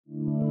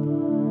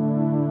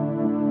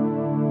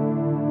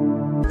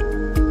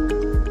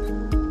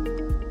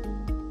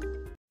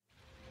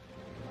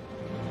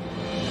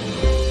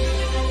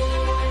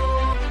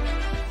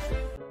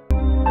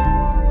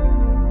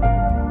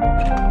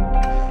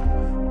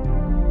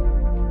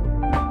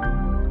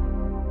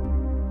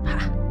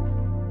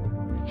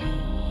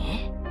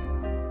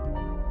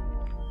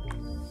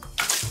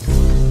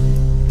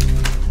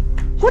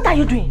are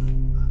you doing?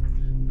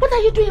 What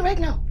are you doing right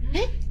now?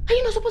 Eh? Are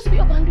you not supposed to be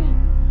up and doing?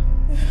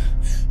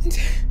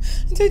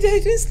 Daddy, I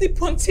didn't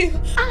sleep until...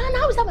 And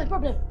how is that my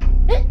problem?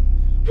 Eh?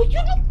 Will you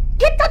not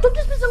get out of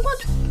this place and go and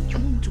do... You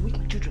want me to wake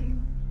my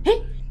children? Eh?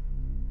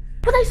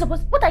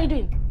 What are you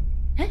doing?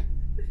 Eh?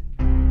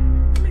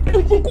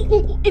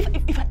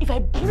 If I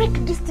break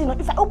this thing,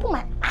 if I open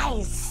my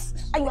eyes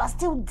and you are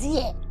still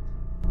there.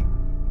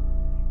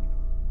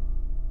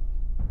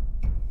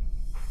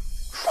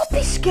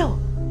 Rubbish girl.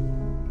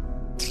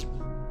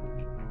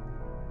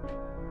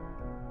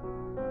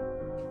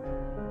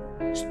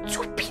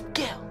 Stupid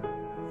girl.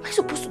 Am I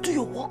supposed to do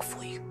your work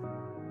for you?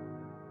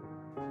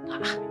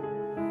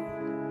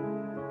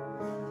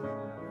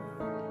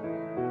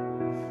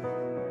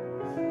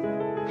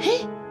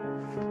 Hey?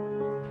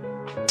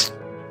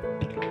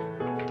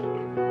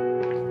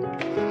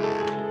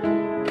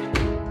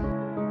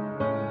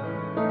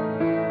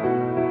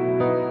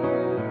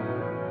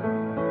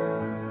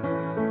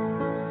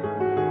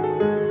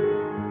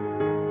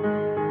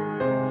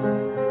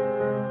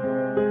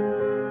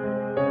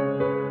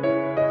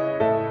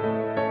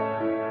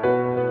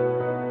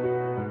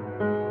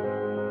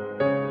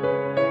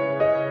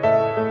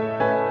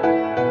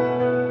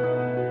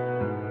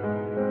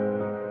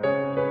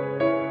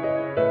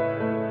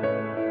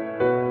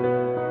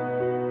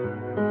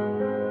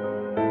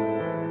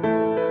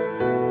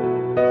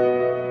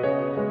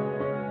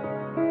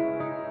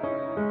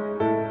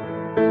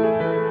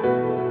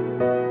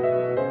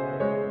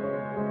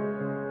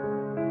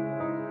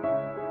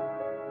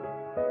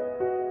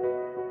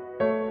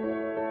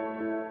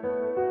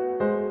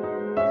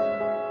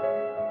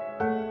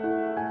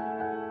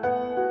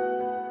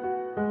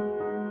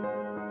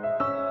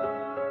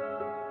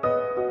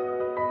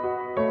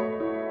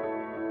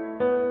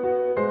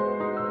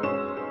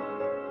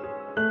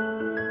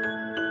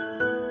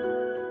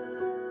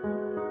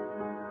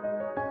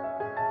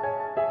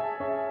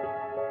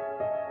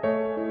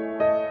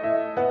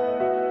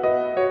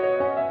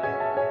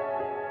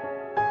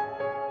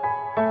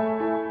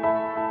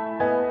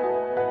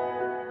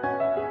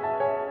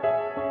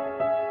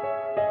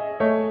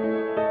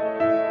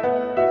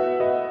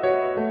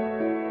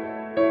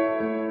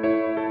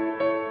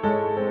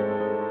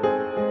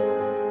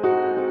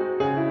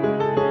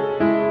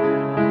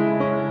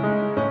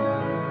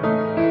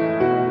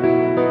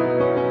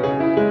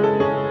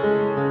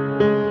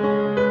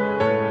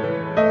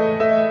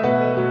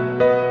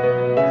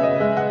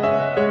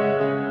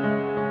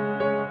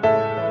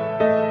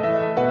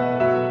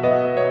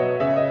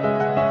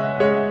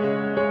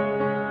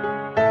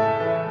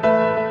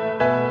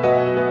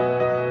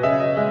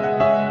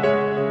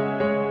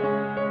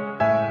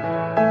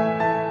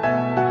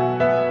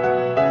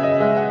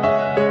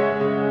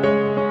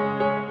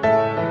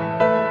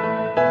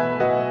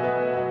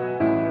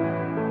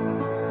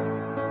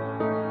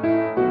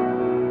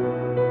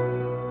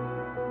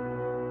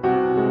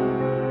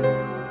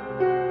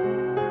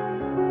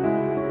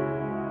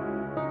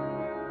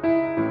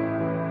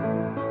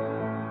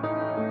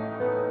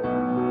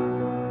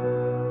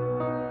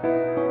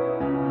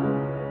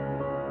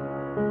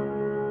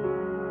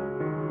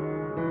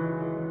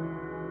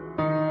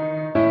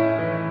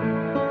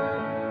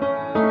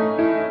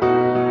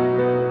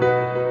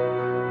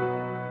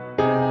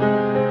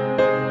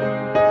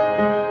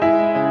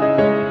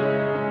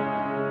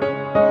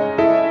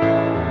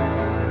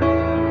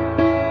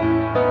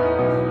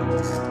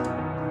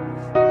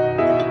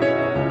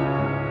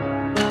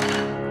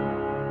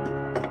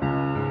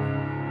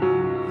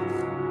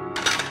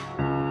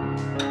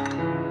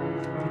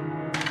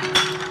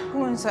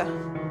 Sir.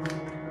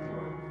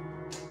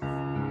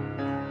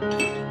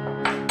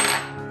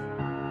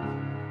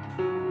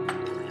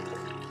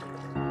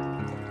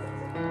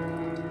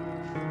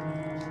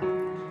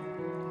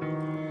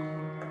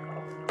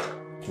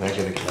 Can I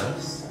get a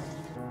glass?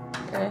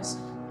 Yes.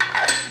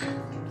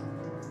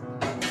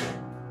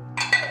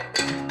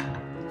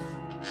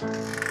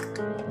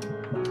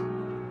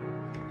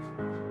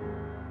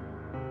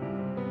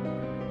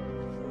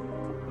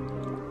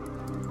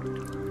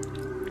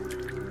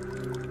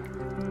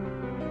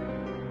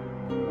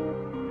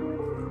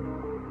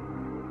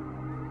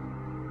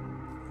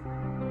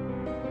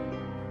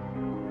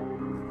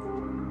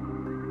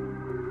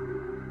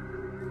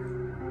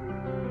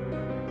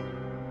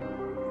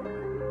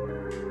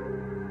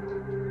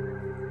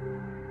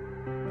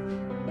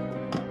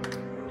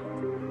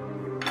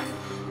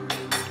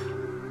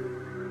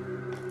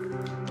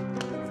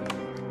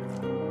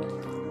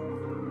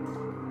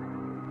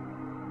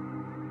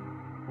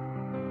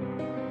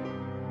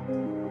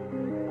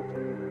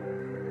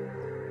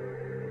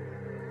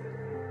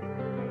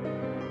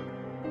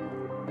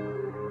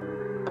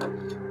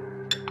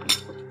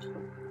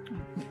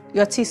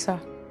 Your tea, sir.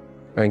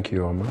 Thank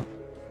you, Oma.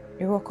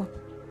 You're welcome.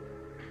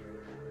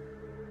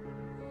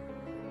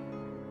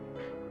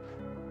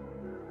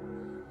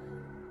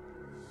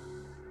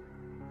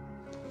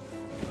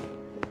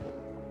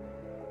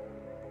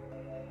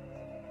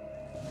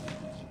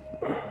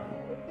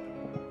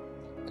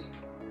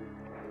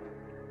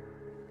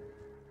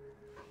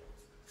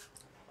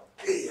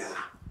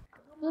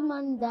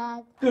 morning,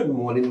 Dad. Good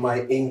morning,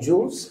 my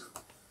angels.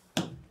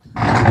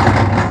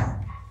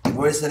 You've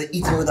already started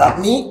eating without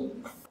me?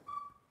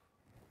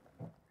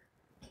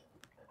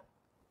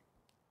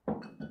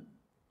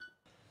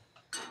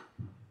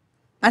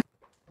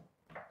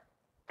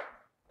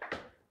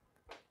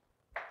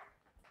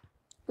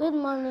 Good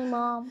morning,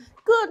 Mom.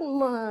 Good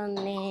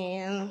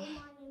morning.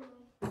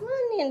 Good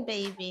morning,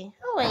 baby.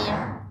 How are you?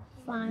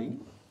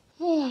 Fine.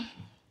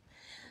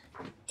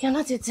 You're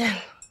not eating.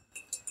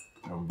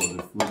 I'm both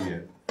the food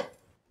yet.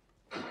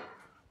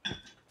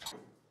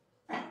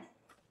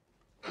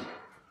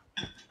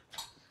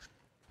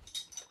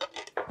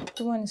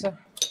 Good morning, sir.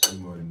 Good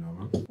morning,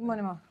 Mama. Good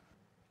morning, ma.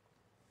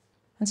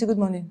 Auntie, good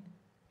morning.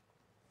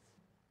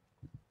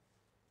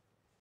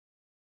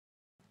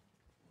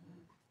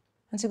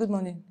 Auntie, good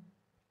morning.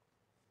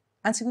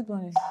 Auntie, good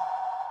morning.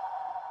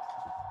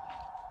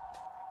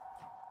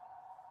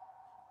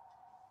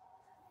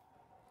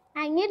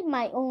 I need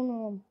my own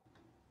room.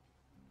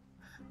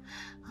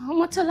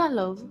 Motola,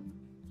 love.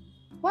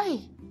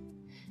 Why?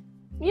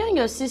 You and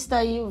your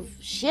sister, you've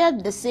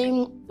shared the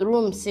same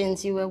room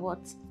since you were what,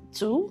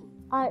 2?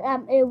 I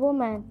am a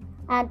woman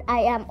and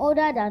I am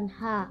older than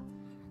her.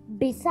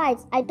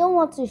 Besides, I don't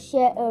want to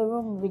share a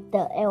room with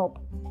the help.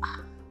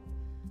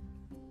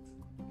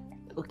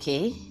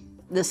 Okay.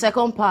 The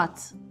second part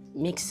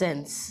makes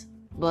sense.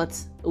 But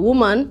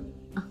woman,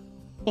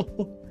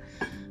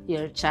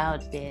 you're a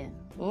child there.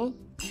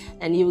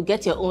 And you will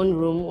get your own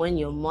room when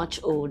you're much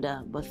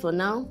older. But for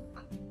now,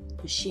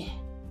 you share.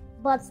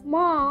 But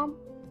Mom,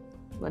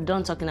 We're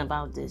done talking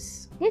about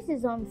this. this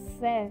is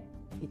unfair.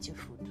 Eat your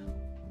food.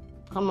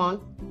 Come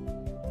on.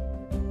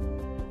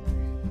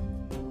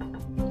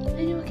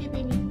 Are you okay,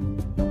 baby?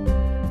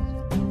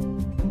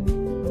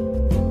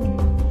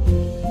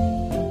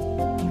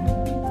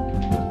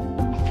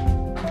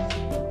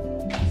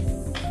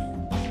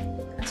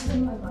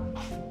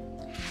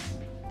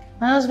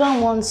 My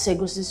husband wants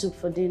egusi soup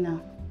for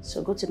dinner.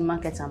 So go to the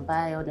market and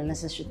buy all the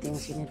necessary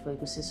things you need for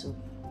egusi soup.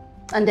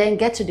 And then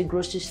get to the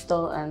grocery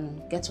store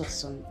and get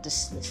what's on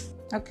this list.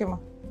 Okay, ma.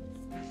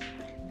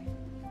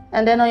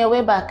 And then on your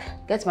way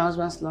back, get my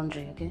husband's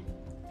laundry, okay?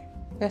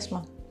 Yes,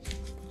 ma.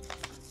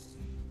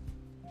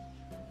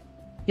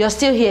 You're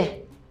still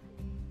here.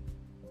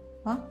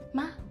 Huh?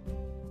 Ma?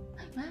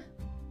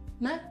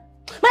 My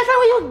friend,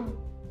 will you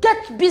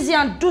get busy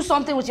and do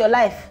something with your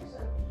life?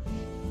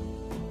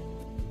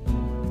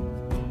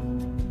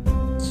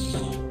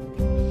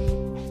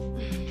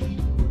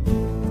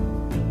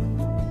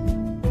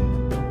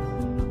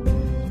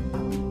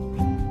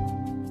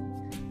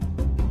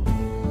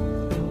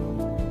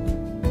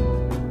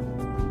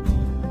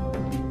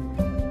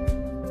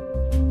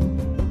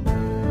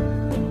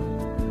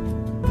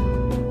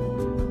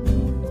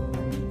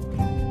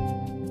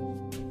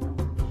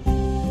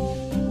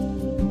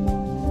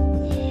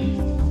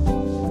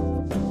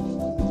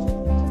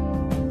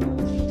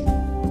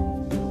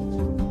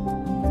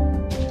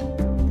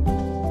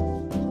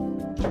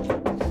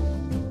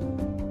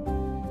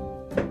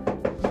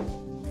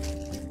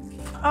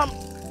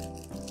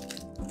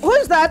 Who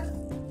is that?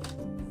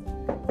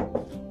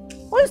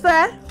 Who is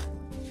there?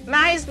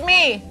 Ma, it's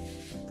me.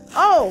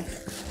 Oh.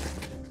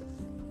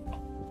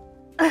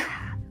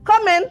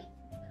 Come in.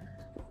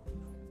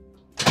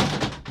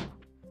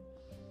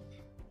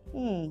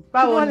 Good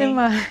morning,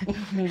 ma.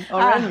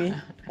 Already.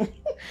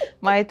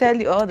 Ma, I tell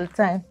you all the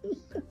time,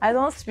 I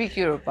don't speak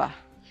Yoruba.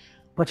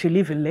 But you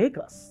live in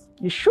Lagos.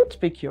 You should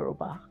speak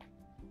Yoruba.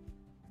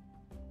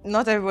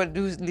 Not everybody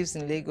who lives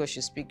in Lagos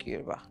should speak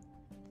Yoruba.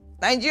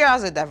 Nigeria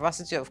has a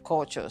diversity of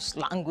cultures,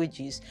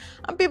 languages,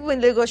 and people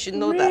in Lagos should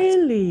know that.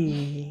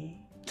 Really?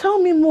 Tell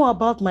me more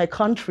about my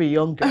country,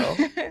 young girl.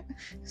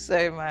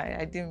 Sorry, ma,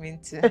 I didn't mean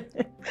to.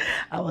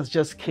 I was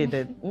just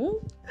kidding.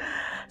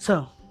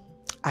 So,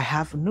 I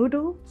have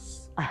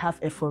noodles. I have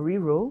a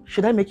foriro.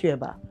 Should I make you a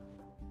bar?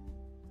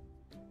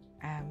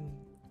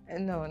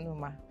 No,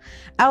 ma.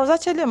 I was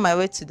actually on my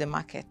way to the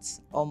market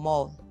or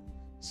mall.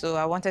 So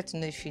I wanted to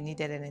know if you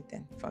needed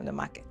anything from the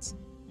market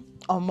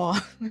or mall.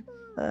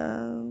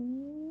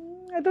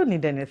 I don't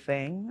need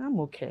anything. I'm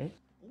okay.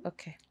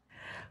 Okay.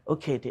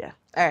 Okay, dear.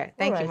 All right.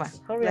 Thank you, ma.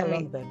 Hurry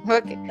along then.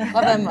 Okay.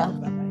 Bye-bye, ma.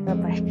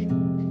 Bye-bye.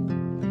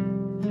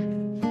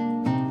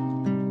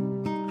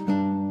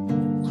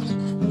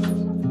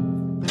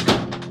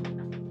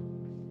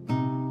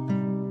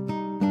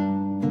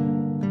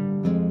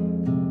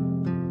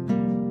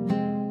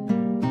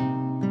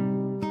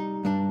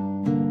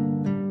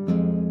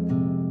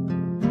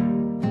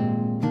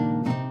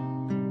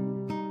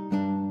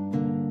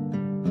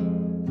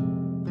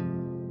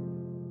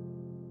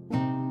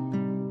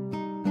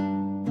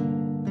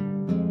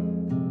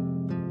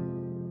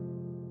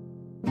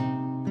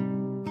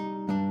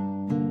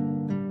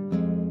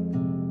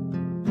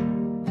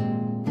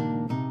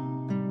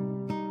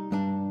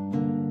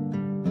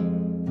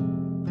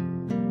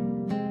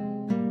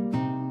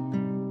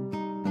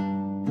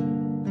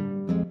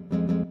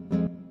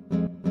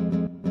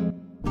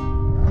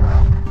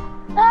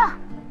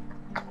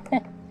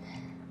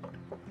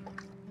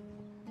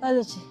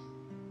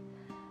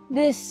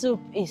 This soup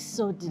is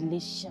so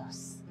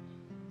delicious.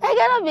 I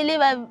cannot believe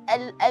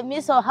I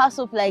miss a hot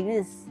soup like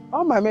this.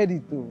 Oma made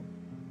it too.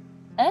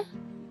 Eh?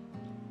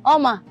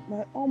 Oma?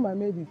 My Oma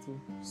made it too.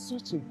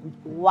 Such a good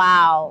cook.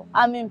 Wow,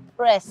 I'm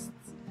impressed.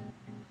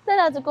 Tell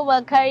her to come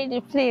and carry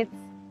the plate.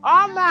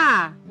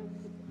 Oma!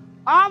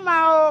 Oma,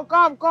 oh,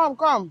 come.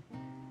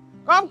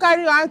 Come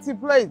carry your auntie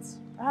plate.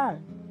 Ah,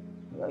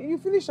 you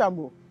finish,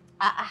 Ambo?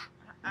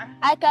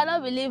 I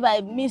cannot believe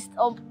I missed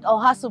a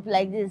hot soup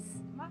like this.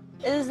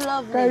 It's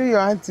lovely. Carry your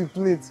auntie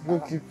plate. Go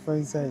keep for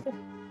inside.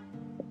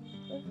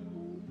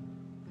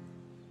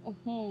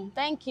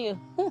 Thank you.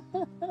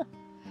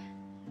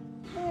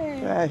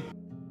 Hey.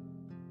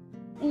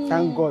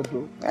 Thank God,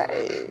 though.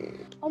 Hey.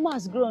 Oma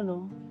has grown,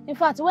 oh. In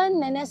fact, when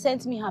Nene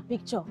sent me her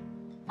picture,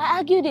 I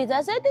argued it.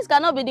 I said, this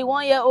cannot be the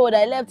 1-year-old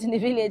I left in the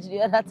village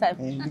the other time.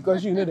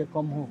 Because you know they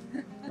come home.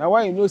 Now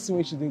why you know see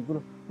when she dey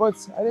grow? But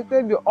I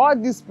tell you, all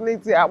these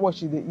plates are what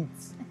she dey eat.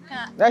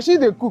 Now she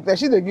dey cook, now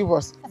she dey give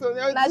us. So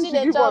now she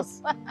dey give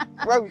us.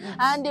 Where we eat.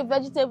 And the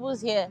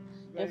vegetables here,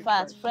 in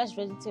fact, fresh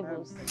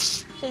vegetables.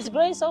 She's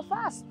growing so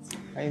fast.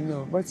 I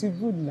know, but it's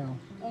good now.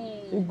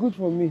 It's good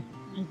for me.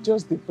 I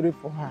just dey pray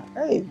for her.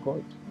 Hey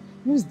God,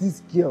 use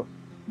this girl.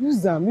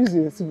 Use them, use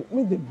it.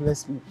 May they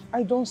bless me.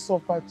 I don't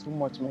suffer too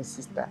much, my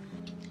sister.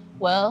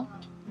 Well,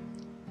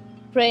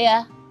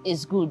 prayer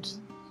is good,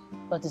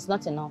 but it's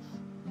not enough.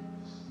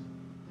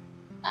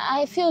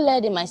 I feel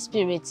led in my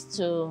spirit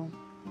to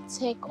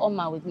take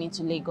Oma with me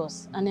to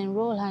Lagos and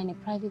enroll her in a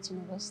private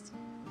university.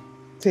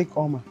 Take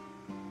Oma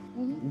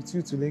with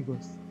you to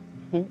Lagos?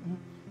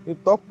 You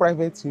talk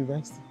private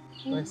university.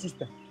 My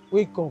sister,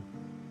 wake up.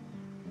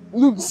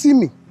 Look, see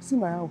me. See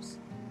my house.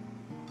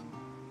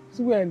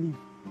 See where I live.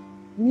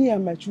 Me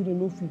and my children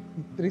no food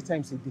 3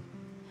 times a day.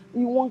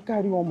 You won't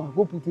carry Oma,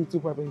 go put into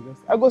private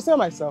university. I go sell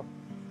myself.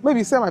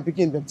 Maybe sell my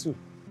pikin them too.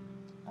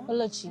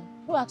 Olochi,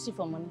 who asked you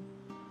for money?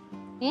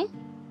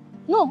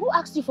 No, who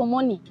asked you for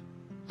money?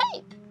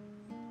 Hey!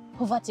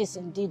 Poverty is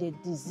indeed a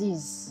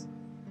disease.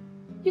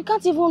 You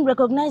can't even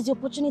recognize the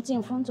opportunity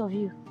in front of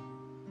you.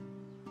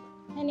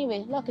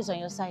 Anyway, luck is on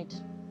your side.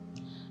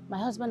 My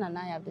husband and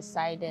I have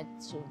decided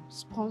to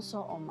sponsor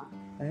Oma.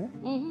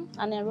 And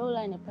enroll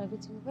her in a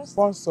private university.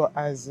 Sponsor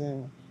as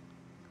in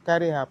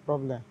carry her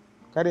problem,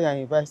 carry her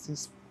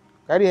universities,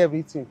 carry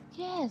everything.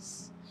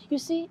 Yes. You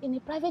see, in a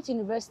private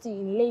university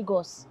in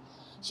Lagos,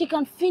 she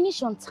can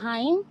finish on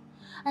time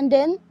and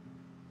then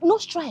no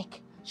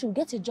strike. She'll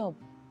get a job.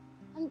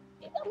 And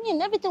I mean,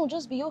 everything will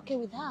just be okay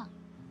with her.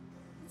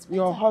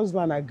 Your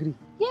husband agree?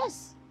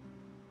 Yes.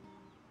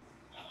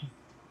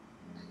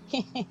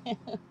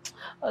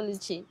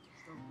 Oluchi,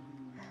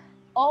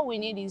 all we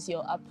need is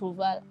your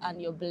approval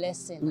and your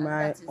blessing.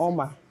 My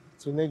Oma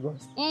to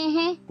Lagos.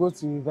 Go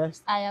to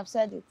university. I have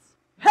said it.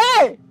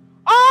 Hey!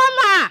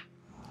 Oma!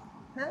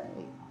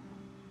 Hey!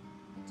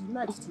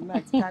 Tonight,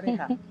 carry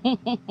her.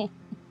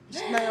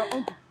 Now your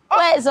uncle.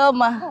 Where is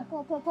Oma?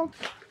 Come.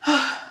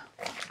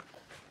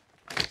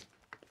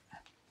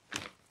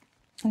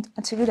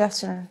 Auntie, good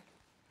afternoon.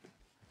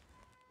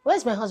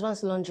 Where's my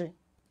husband's laundry?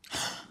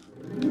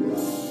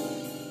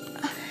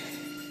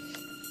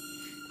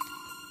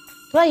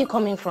 Where are you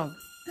coming from?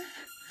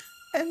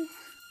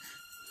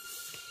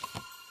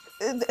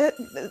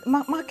 The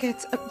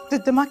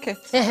market.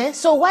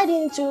 So why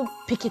didn't you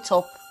pick it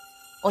up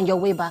on your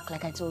way back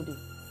like I told you?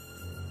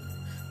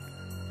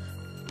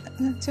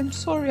 Auntie, I'm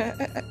sorry.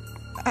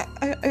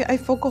 I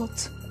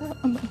forgot.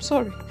 I'm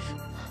sorry.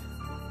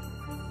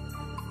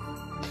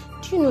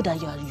 Do you know that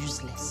you are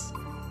useless?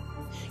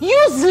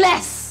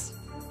 Useless!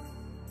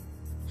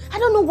 I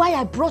don't know why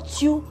I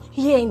brought you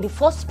here in the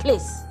first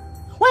place.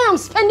 Why I'm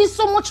spending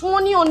so much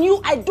money on you,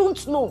 I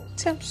don't know.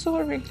 Auntie, I'm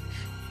sorry.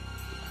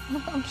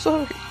 I'm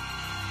sorry.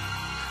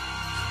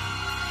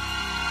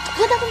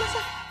 Get out of my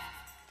sight.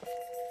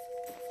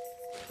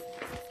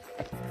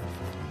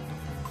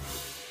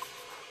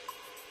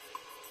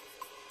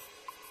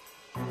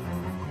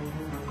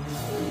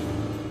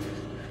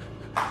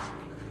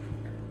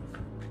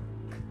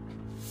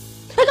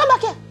 Hey, come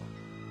back here.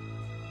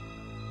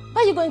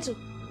 Where are you going to?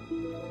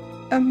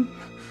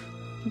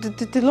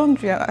 The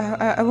laundry.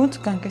 I want to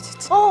go and get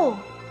it.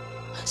 Oh,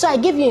 so I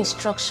give you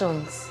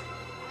instructions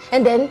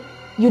and then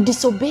you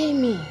disobey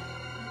me.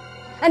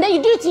 And then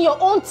you do it in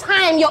your own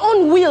time, your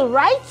own will,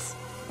 right?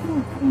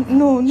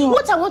 No.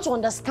 What I want to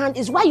understand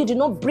is why you did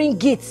not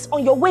bring it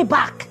on your way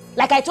back,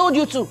 like I told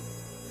you to.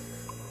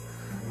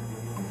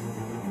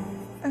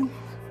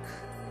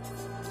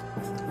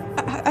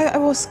 I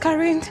was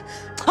carrying...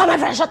 Oh, my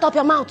friend, shut up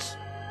your mouth.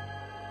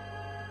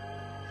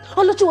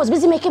 Oluchi was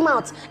busy making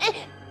mouth.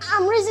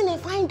 I'm raising a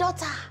fine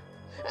daughter.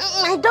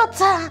 My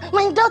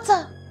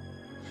daughter.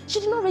 She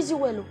did not raise you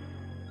well.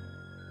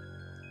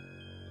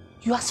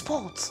 You are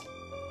spoiled.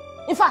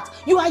 In fact,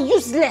 you are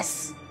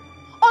useless.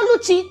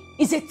 Oluchi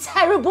is a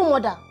terrible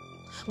mother.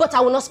 But I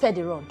will not spare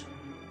the rod.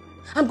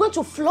 I'm going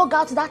to flog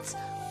out that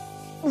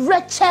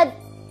wretched,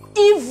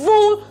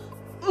 evil,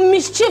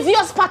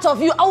 mischievous part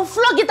of you. I will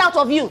flog it out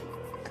of you.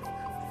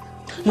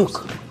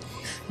 Look,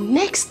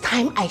 Next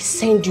time I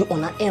send you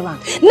on an errand,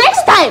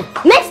 next time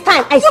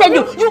I send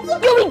you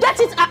will get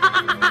it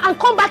and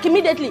come back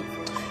immediately.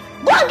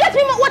 Go and get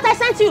me what I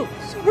sent you.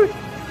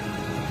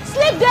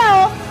 Sleep there,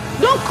 oh.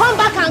 Don't come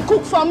back and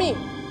cook for me.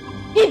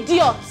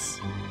 Idiots.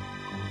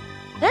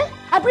 Eh?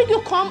 I bring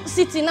you come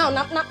city now,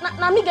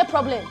 now me get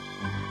problem.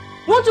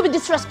 You want to be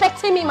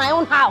disrespecting me in my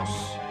own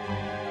house?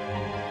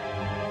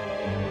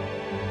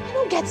 I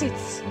don't get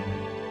it.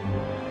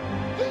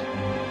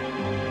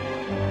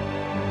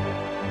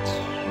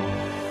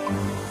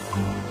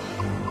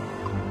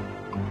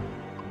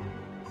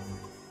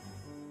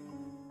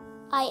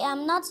 I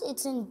am not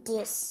eating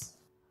this.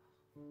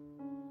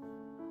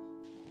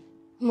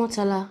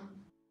 Motala,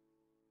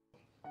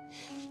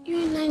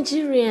 you're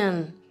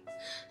Nigerian.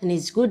 And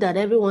it's good that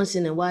every once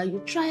in a while you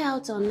try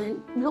out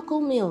on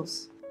local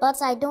meals.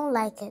 But I don't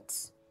like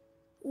it.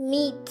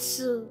 Me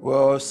too.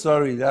 Well,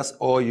 sorry, that's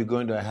all you're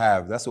going to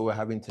have. That's what we're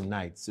having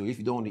tonight. So if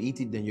you don't want to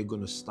eat it, then you're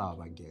going to starve,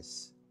 I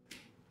guess.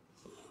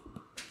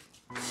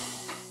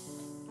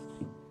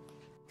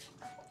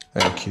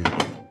 Thank you.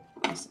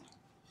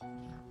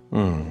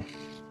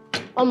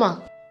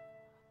 Oma,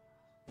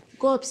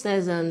 go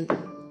upstairs and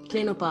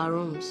clean up our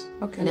rooms.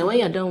 Okay. And then when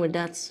you're done with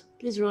that,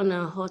 please run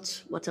a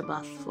hot water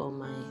bath for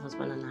my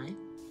husband and I.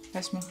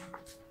 Yes, ma'am.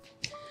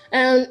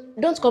 And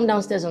don't come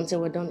downstairs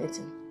until we're done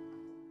eating.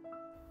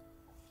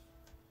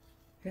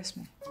 Yes,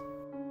 ma'am.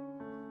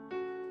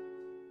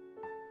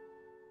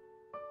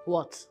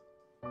 What?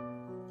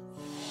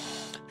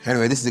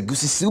 Anyway, this is a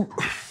goosey soup.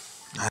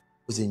 I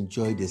always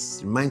enjoy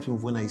this. Reminds me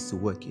of when I used to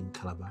work in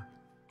Calabar.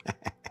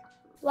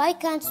 Why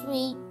can't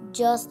we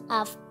just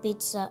have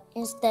pizza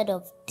instead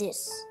of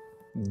this?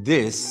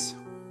 This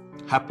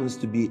happens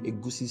to be a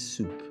goosey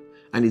soup,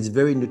 and it's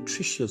very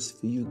nutritious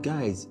for you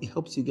guys. It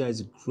helps you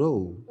guys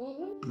grow.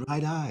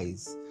 Bright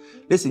eyes.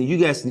 Listen, you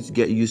guys need to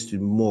get used to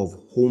more of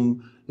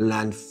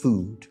homeland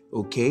food,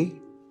 okay?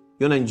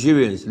 You're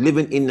Nigerians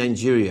living in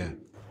Nigeria.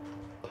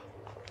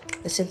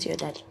 Listen to your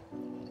daddy.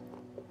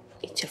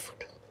 Eat your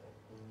food.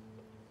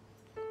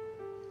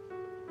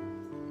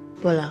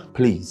 Bola.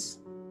 Please,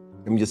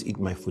 let me just eat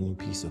my food in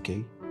peace,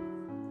 okay?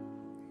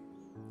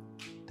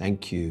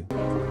 Thank you.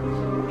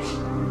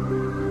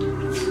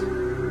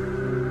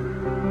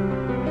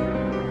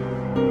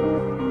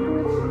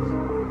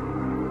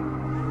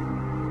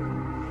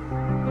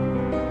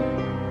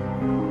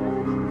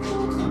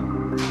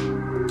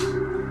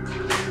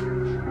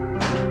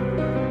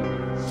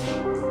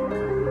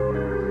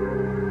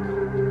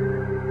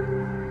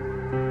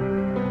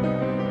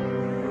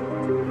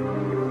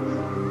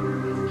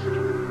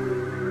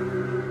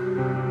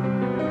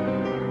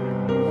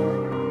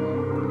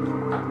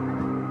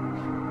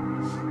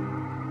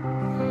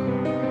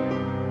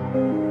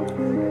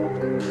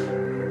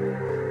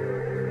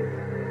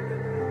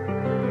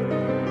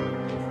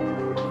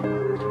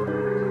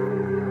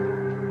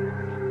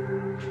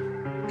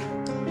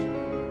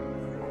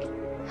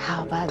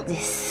 How about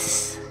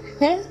this?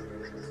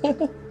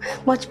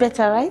 Much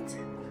better, right?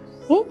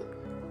 You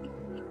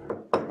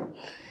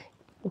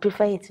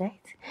prefer it, right?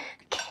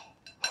 Okay.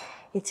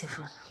 Eat your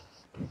food.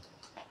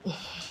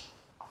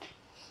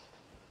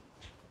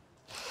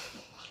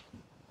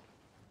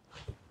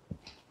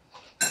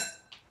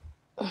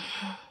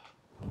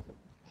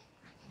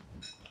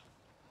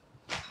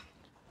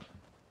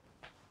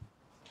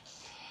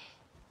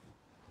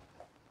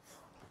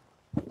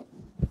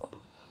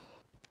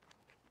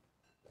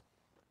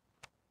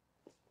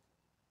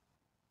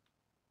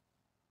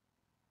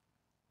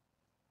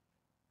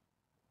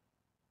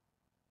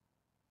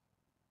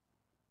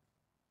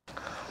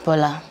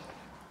 Bola,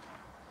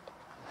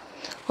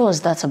 what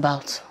was that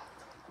about?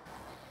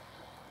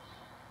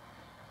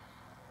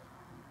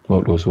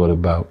 What was what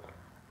about?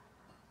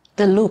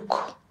 The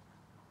look.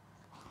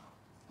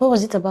 What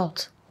was it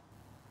about?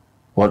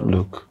 What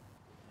look?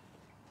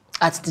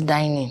 At the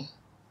dining.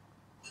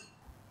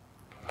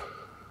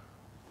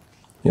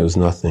 It was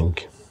nothing.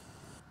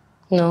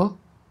 No?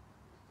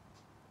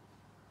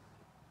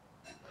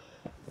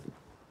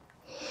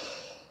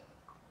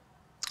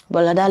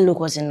 Bola, that look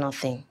wasn't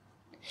nothing.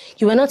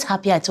 You were not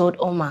happy I told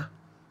Oma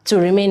to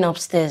remain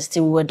upstairs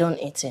till we were done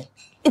eating.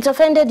 It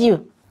offended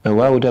you. And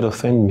why would that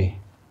offend me?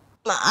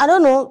 I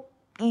don't know.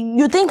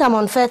 You think I'm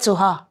unfair to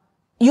her.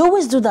 You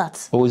always do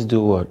that. Always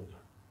do what?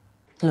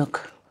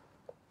 Look,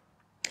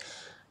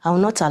 I will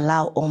not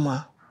allow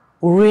Oma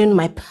ruin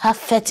my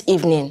perfect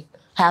evening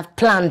I have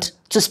planned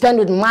to spend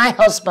with my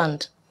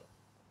husband.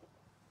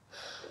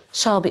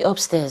 So I'll be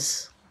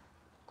upstairs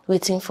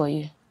waiting for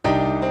you.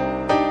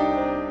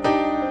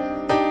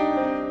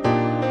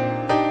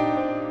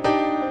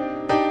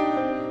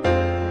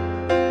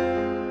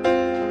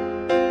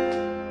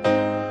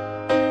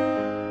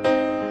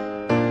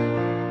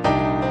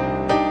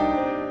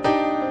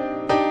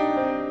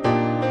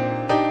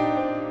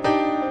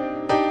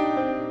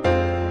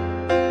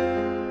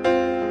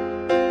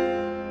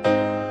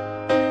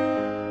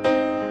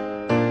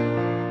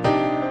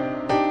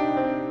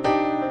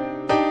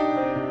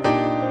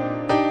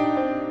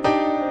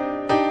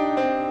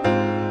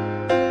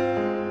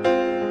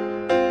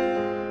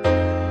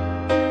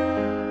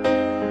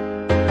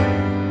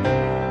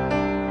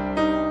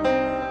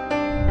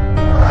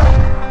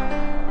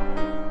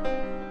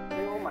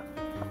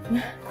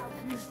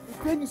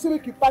 Then you say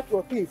make you pack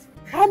your things.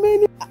 How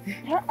many?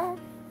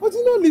 But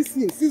you don't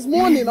listen. Since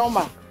morning,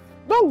 Oma.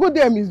 Don't go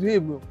there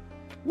misbehave, bro.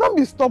 Don't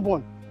be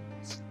stubborn.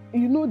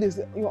 You know this,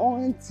 your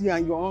auntie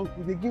and your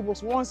uncle, they give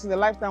us once in a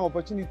lifetime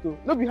opportunity to.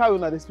 Not be how you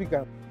know the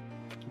speaker.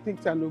 I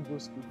think I no go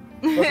school.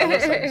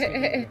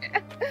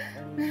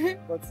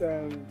 But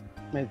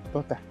my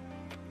daughter,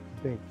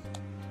 beg,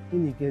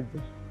 when you get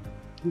there,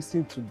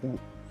 listen to them.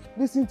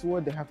 Listen to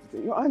what they have to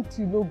say. Your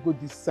auntie no go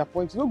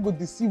disappoint you, no go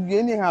deceive you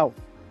anyhow.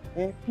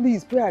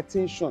 Please pay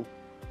attention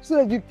so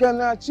that you can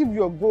achieve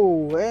your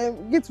goal.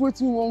 Get what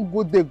you want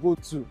go there, go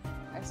to.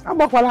 I'm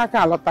not going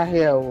to lot of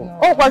hair. Oh,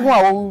 I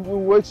will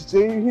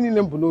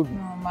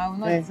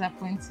not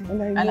disappoint you.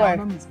 And I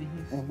will not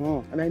misbehave.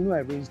 And I know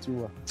I raised you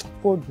well.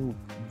 God will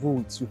go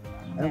with you.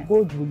 And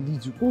God will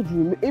lead you. God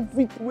will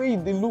every way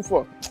they look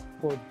for.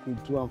 God will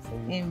do it for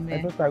you. Amen.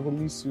 I thought I will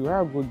miss you.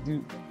 I will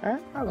do.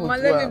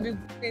 Let me be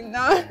cooking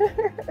now.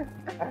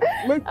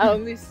 I'll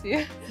miss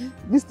you.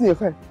 This thing,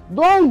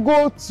 don't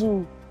go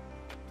to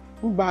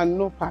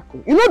Mbano Park.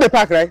 You know the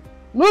park, right?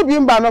 No be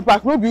Mbano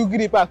Park, no be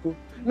Ugiri Park.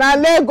 Now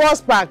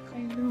Lagos Park. I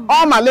know.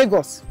 All my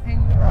Lagos. I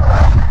know.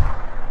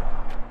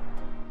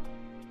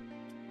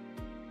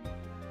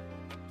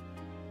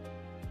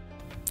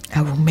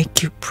 I will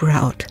make you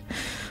proud.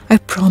 I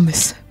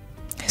promise.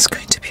 It's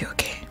going to be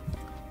okay.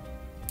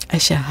 I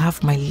shall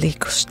have my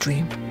Lagos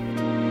dream.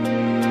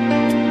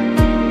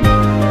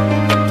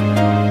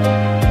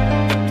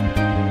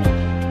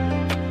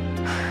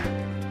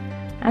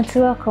 Auntie,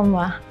 welcome,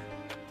 ma.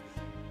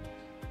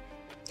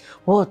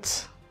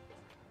 What?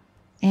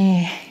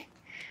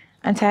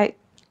 Auntie,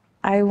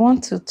 I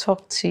want to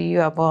talk to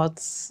you about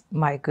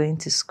my going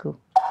to school.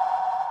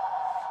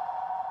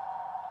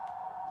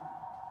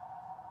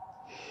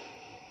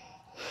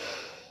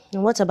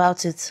 And what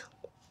about it?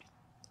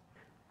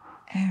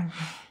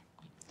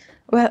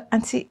 Well,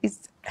 Auntie,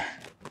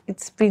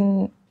 it's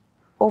been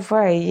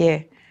over a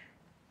year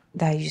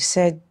that you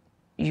said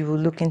you will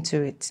look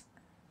into it.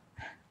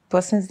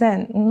 But since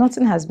then,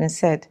 nothing has been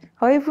said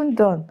or even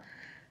done.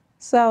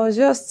 So I was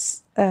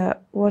just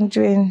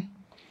wondering...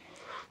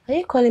 Are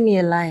you calling me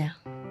a liar?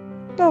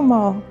 No,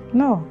 Ma,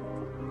 no.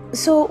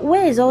 So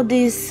where is all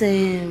this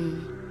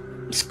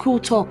school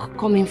talk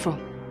coming from?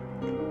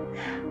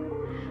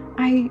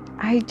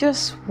 I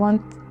just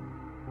want...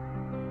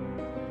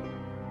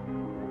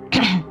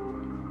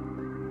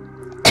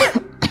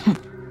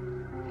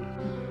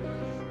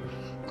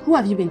 Who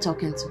have you been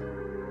talking to?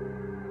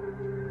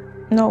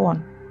 No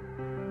one.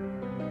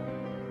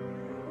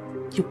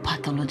 You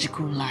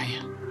pathological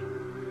liar.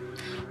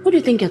 Who do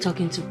you think you're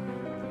talking to?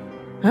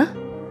 Huh?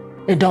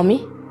 A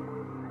dummy?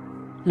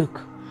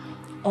 Look,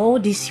 all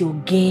these your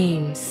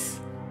games,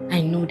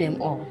 I know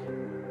them all.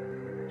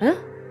 Huh?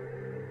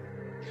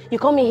 You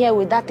come in here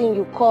with that thing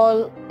you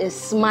call a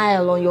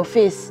smile on your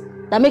face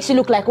that makes you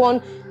look like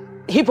one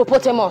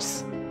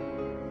hippopotamus.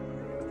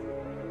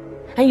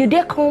 And you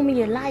dare call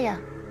me a liar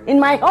in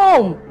my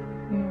home?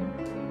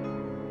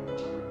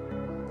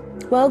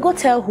 Well, go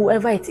tell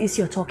whoever it is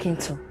you're talking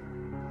to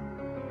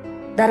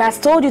that has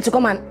told you to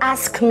come and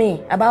ask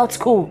me about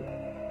school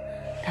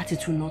that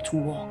it will not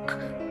work.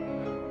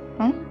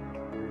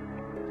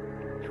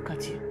 Look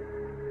at you.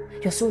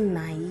 You're so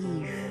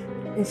naive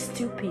and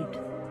stupid.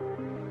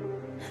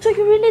 So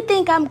you really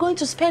think I'm going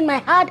to spend my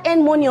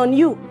hard-earned money on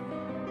you?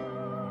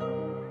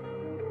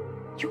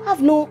 You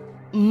have no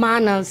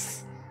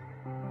manners,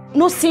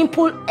 no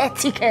simple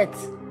etiquette.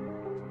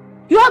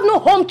 You have no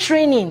home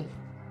training.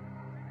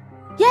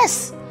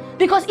 Yes,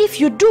 because if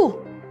you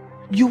do,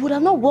 you would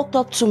have not walked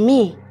up to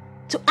me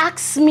to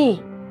ask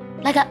me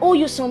like I owe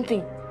you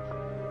something.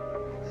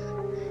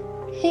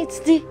 It's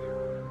the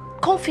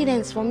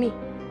confidence for me.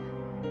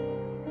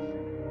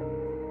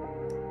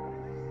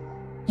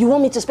 You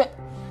want me to spend...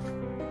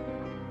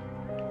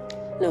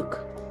 Look,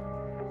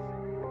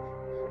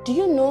 do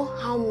you know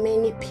how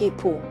many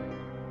people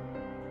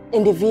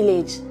in the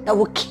village that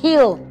will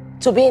kill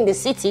to be in the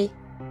city?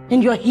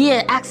 And you're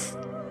here asking...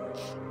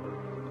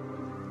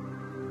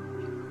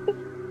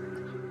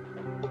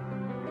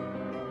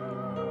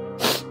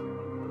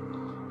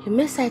 The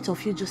mere sight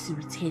of you just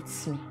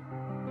irritates me.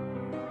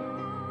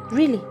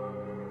 Really?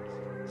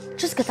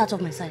 Just get out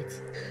of my sight.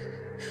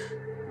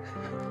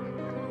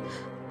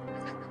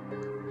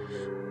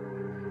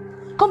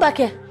 Come back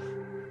here.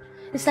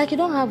 It's like you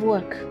don't have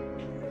work.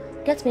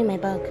 Get me my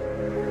bag.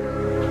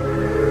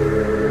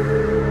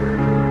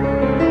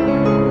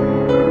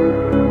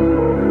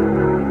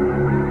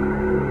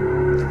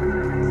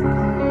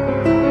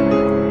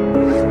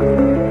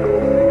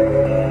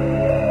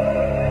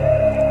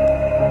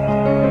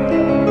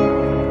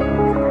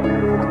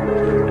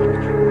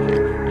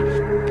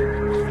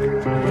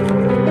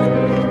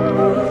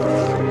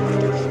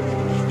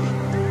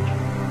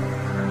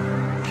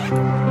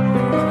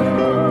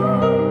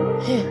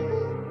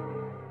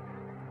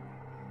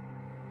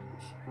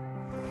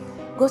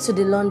 Go to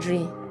the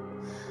laundry.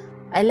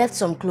 I left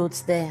some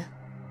clothes there.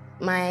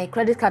 My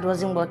credit card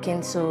wasn't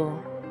working, so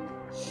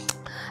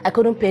I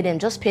couldn't pay them.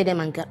 Just pay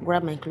them and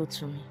grab my clothes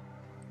for me.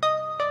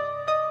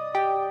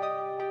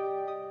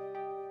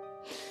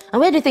 And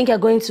where do you think you're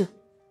going to?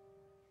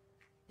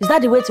 Is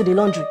that the way to the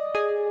laundry?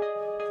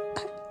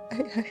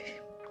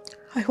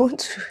 I want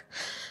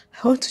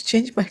to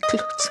change my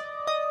clothes.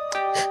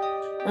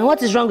 And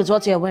what is wrong with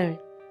what you're wearing?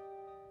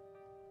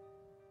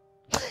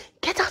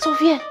 Get out of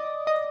here.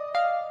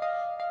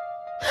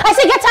 I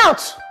say get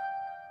out!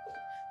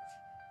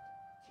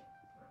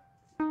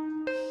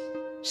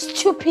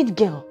 Stupid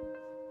girl.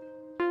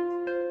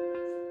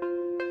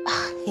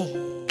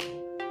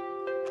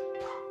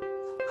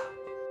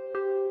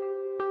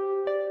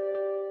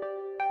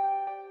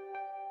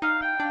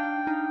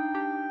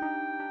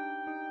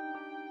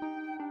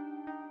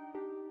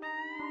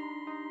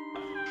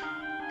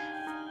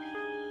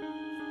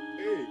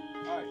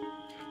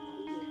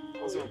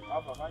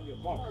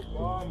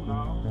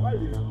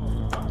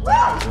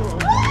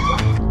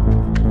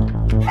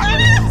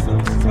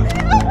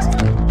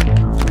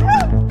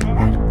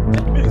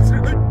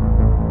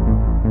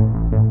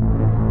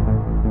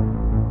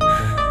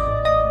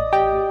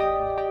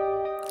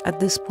 At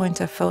this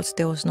point, I felt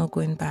there was no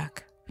going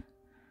back.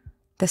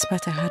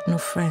 Despite I had no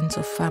friends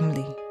or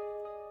family.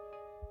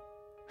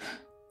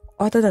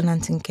 Other than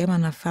Auntie Nkem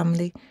and her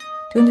family,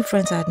 the only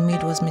friends I had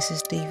made was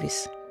Mrs.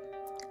 Davis.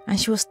 And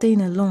she was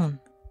staying alone.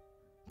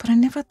 But I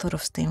never thought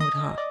of staying with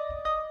her.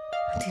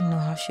 I didn't know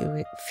how she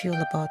would feel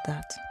about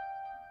that.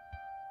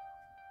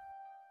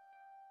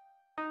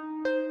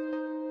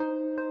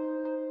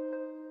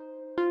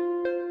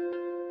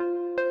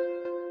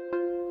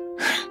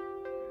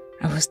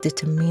 I was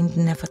determined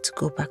never to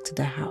go back to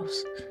the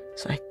house,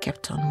 so I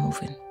kept on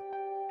moving.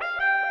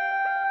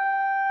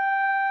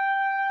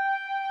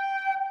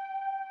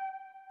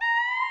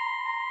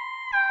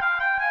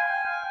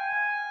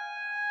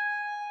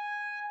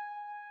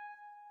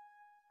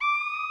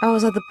 I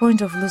was at the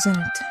point of losing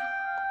it.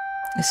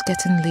 It's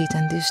getting late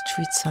and these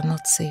streets are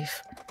not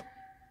safe.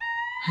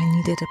 I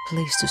needed a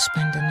place to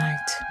spend the night.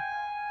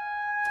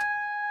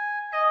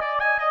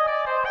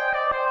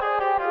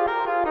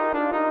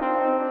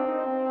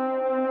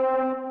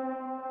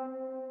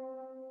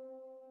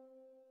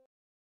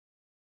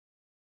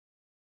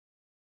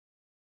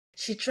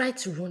 She tried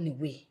to run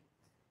away.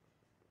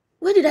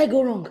 Where did I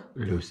go wrong?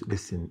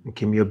 Listen,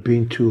 Kim, you're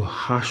being too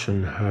harsh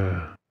on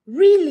her.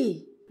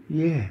 Really?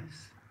 Yes.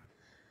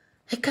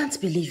 I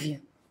can't believe you.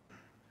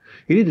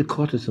 You need to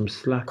cut her some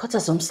slack. Cut her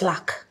some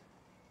slack.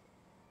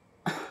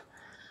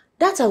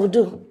 That I will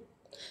do.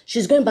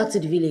 She's going back to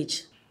the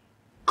village.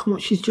 Come on,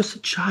 she's just a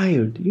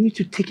child. You need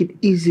to take it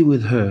easy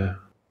with her.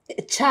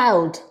 A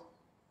child?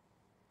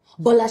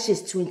 Bola,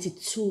 she's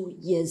 22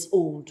 years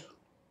old.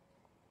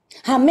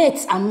 Her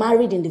mates are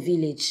married in the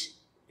village.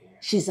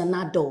 She's an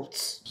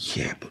adult.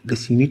 Yeah, but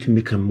listen, you need to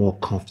make her more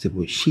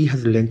comfortable. She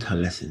has learned her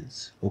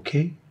lessons,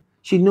 okay?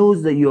 She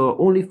knows that you're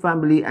only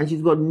family and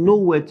she's got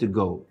nowhere to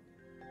go.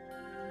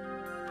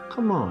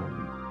 Come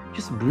on,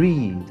 just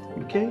breathe,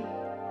 okay?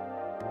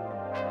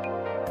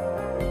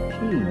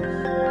 Jeez.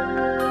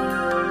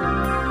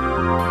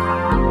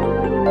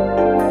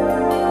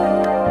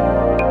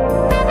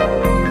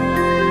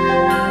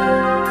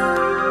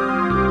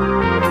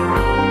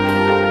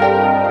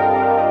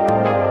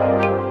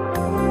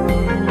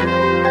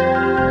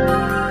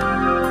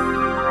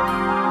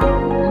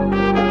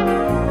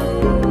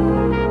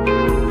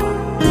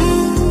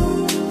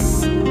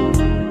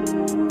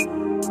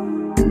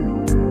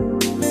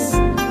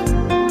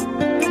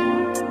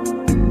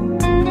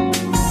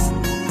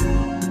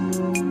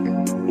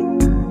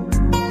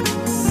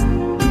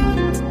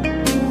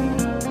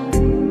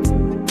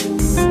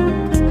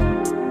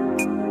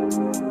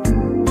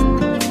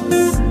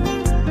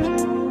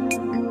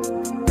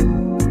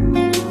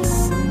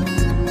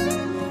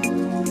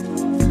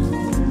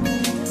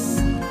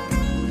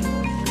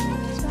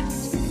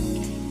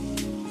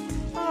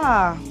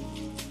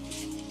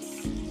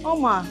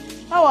 Oma,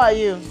 how are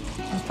you?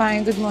 I'm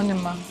fine. Good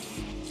morning, Ma.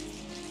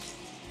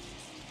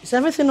 Is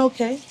everything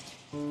okay?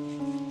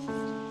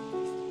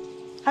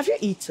 Have you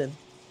eaten?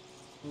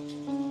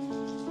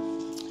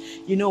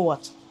 You know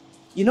what?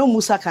 You know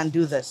Musa can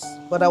do this,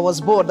 but I was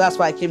bored. That's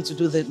why I came to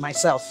do it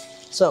myself.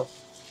 So,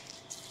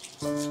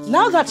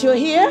 now that you're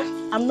here,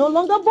 I'm no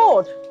longer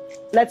bored.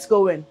 Let's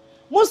go in.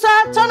 Musa,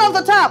 turn off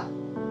the tap.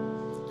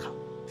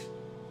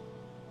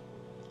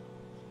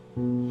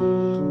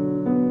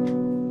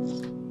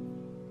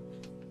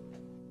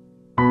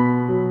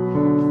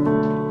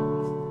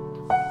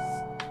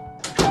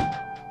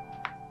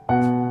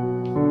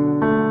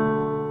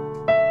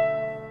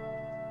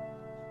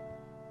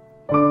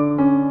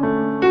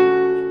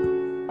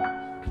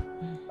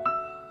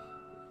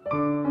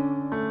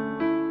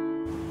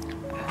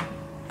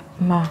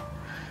 Ma,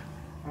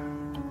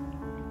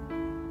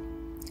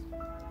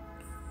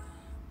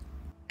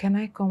 can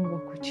I come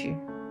work with you?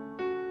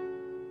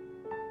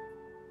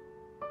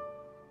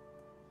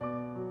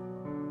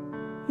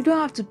 You don't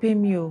have to pay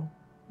me, oh.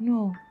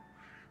 No.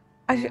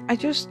 I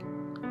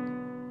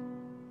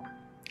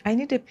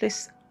need a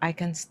place I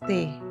can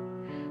stay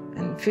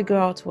and figure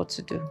out what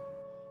to do.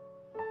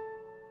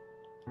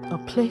 A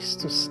place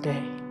to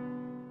stay.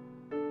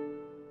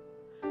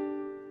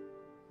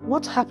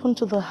 What happened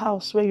to the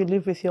house where you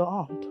live with your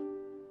aunt?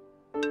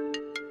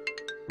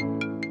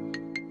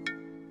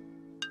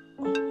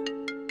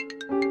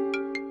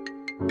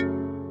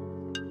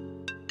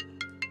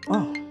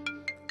 Oh.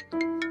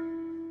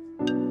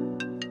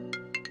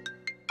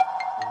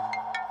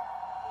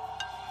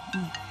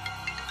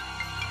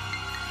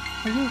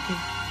 Are you okay?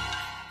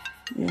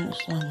 Yes,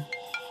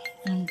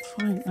 I'm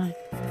fine.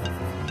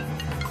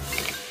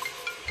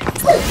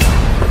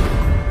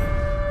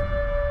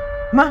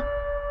 Ma!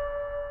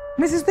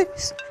 Mrs.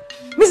 Davis!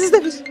 Mrs.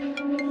 Davis!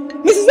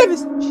 Mrs.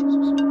 Davis!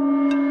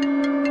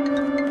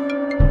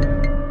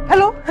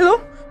 Hello?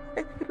 Hello?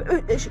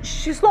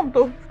 She slumped,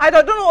 though. I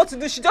don't know what to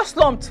do. She just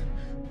slumped.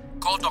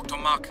 Call Dr.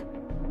 Mark.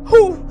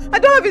 Who? I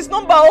don't have his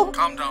number. Oh.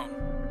 Calm down.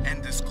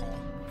 End this call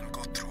and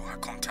go through her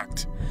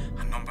contact.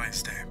 Her number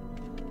is there.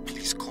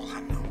 Please call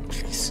her now,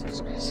 please.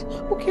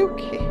 Okay.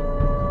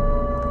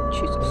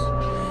 Jesus.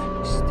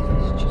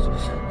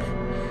 Jesus.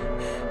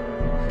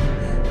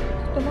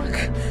 Dr.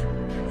 Mark.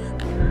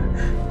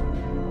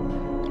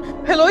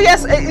 Hello,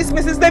 yes, it's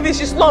Mrs. Davis.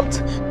 She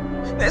slumped.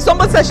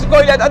 Someone said she's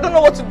going yet. I don't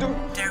know what to do.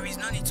 There is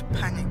no need to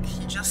panic.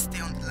 You just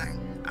stay on the line.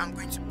 I'm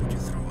going to put you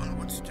through on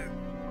what to do.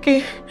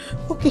 Okay,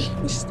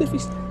 Mrs.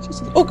 Davis.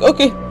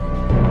 Okay.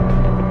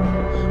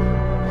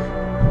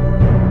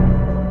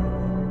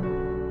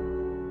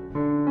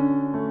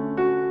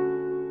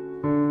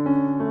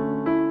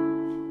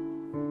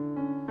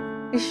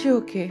 Is she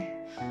okay?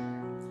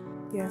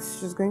 Yes,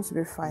 she's going to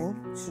be fine.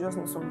 She just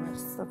needs some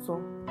rest, that's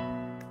all.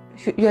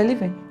 You are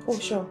leaving? Oh,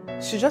 sure.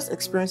 She's just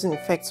experiencing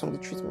effects from the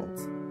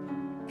treatment.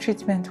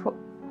 Treatment?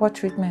 What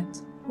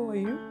treatment? Who are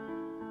you?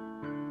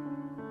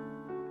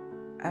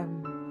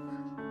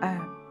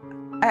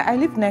 I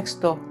live next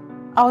door.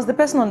 I was the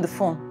person on the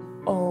phone.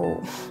 Oh,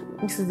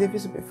 Mrs.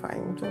 Davis will be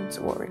fine. Don't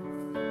worry.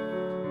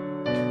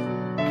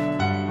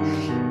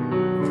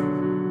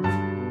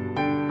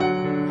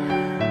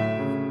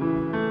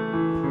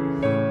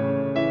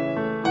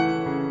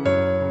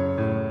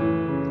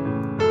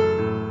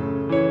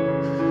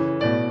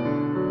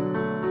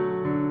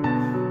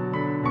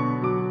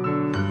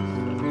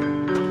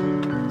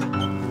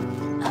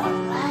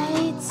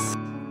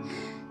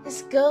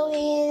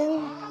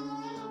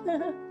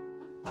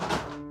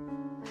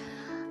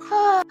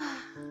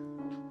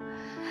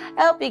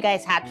 I hope you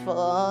guys had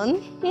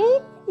fun.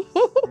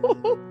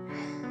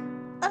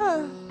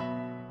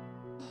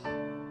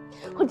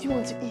 What do you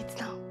want to eat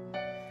now?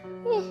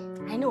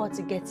 I know what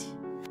to get you.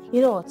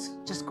 You know what?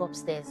 Just go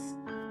upstairs.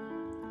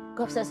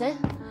 Go upstairs, eh?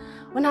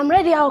 When I'm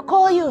ready, I'll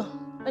call you.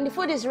 When the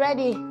food is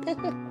ready.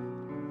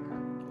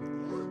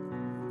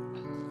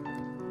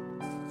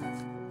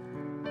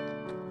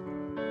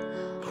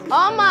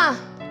 Oma!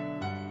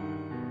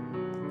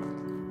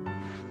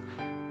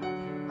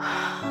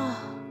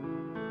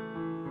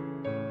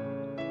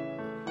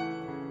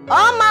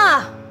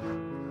 Oma!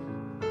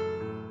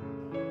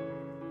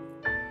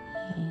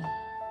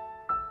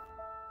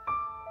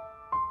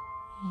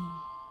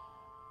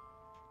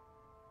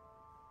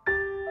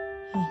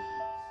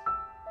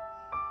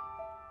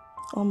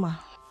 Oma.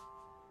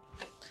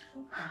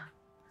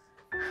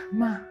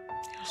 Ma.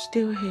 You're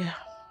still here.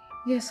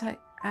 Yes,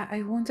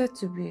 I wanted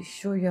to be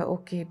sure you're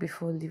okay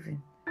before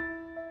leaving.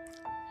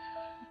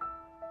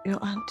 Your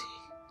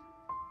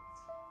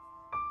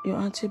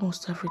auntie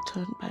must have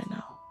returned by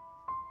now.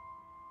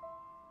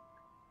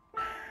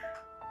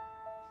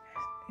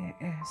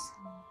 Yes.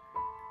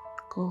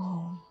 Go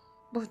home.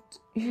 But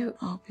you...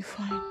 I'll be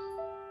fine.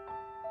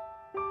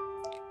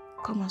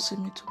 Come and see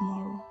me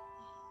tomorrow.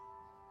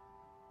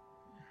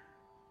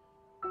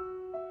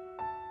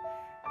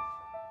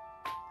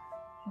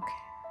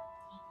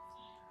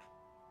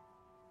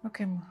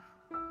 Okay, Ma.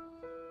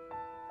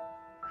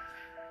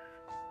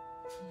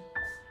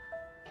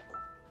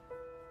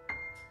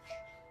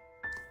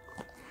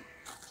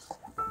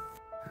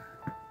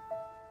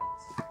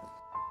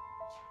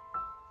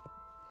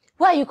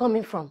 Where are you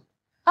coming from?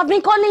 I've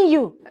been calling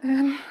you.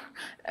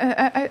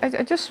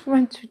 I just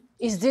went to...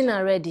 Is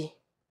dinner ready?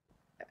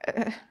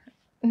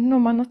 No,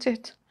 Ma, not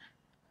yet.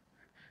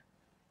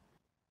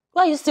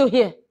 Why are you still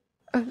here?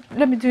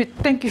 Let me do it.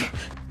 Thank you.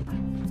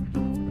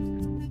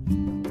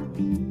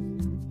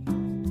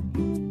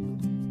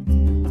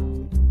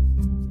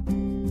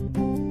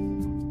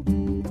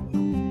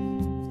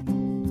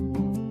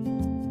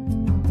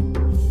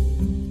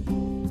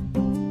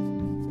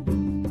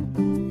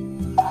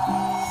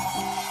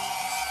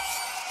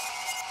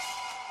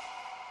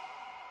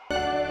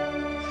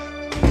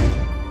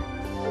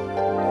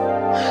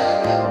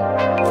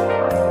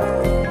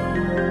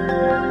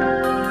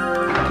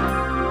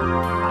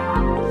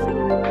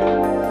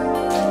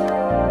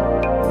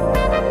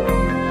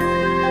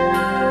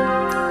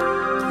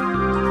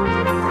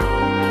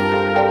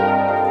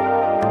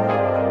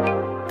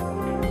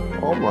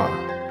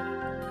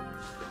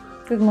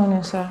 Good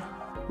morning, sir.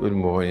 Good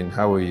morning.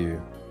 How are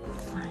you?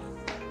 Fine.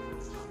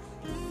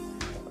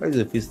 Why does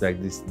it feel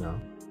like this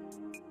now?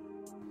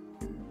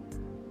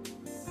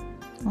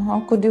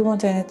 Uncle, do you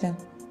want anything?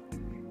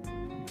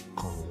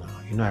 Come now.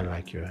 You know I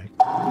like you, right?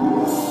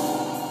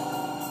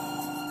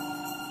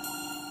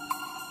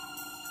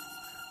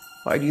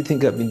 Why do you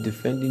think I've been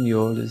defending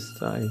you all this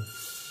time?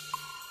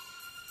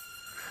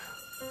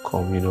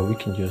 Come, we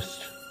can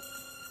just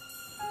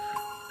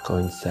go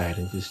inside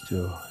and just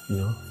do,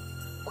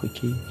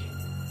 quickie.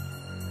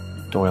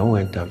 Don't worry, I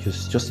won't enter.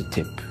 Just a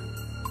tip.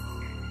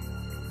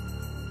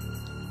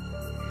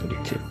 A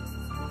tip.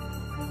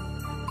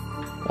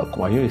 Oh,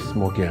 come on, you're a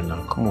small girl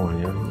now. Come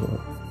on,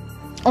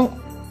 Oh,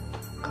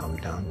 calm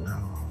down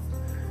now.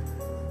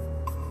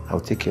 I'll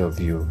take care of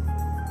you.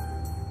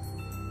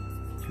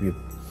 Give you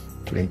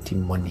plenty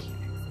money.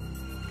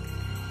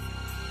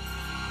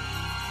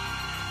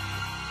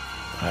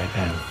 Alright,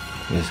 I'm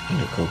just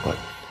gonna go, but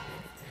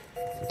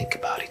think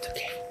about it,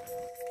 okay?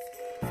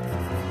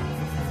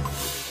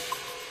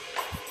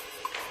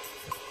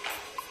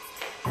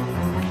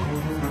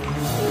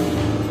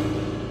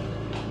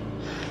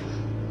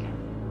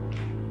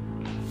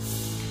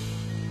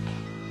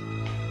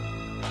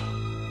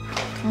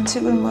 Auntie,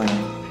 good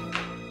morning.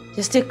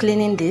 You're still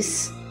cleaning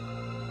this?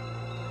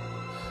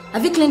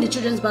 Have you cleaned the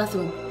children's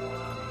bathroom?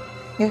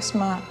 Yes,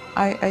 ma.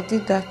 I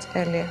did that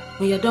earlier.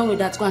 When you're done with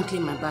that, go and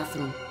clean my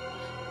bathroom.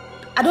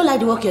 I don't like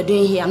the work you're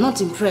doing here. I'm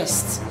not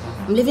impressed.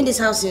 I'm leaving this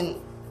house in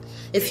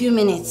a few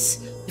minutes.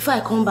 Before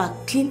I come back,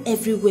 clean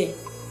everywhere.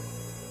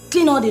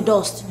 Clean all the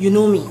dust. You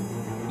know me.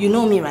 You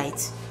know me,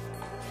 right?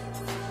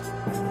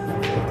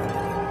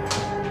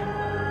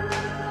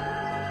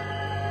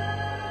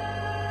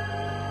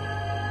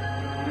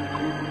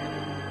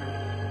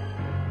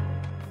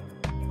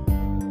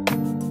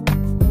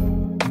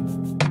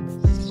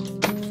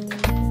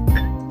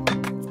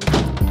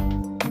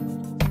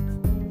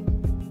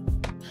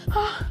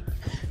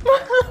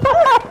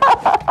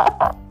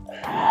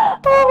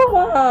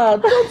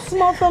 Don't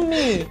smother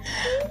me.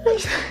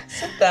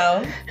 Sit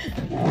down.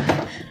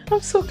 I'm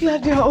so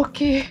glad you're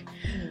okay.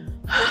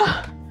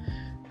 God.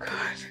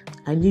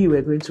 I knew you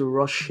were going to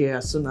rush here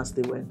as soon as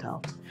they went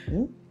out.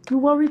 You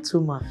worry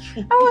too much.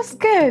 I was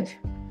scared.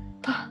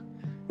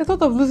 The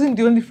thought of losing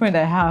the only friend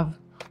I have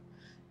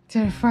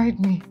terrified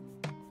me.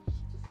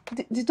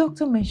 The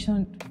doctor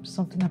mentioned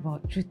something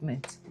about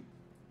treatment.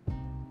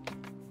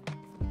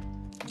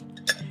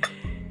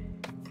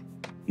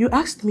 You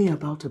asked me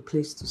about a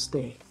place to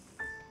stay.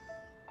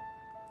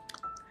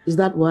 Is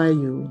that why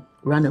you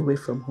ran away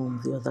from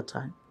home the other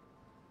time?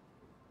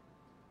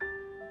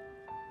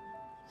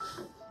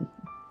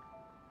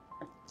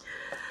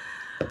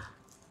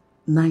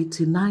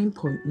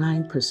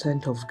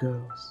 .99% of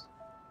girls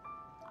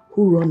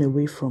who run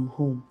away from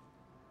home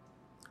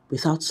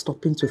without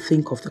stopping to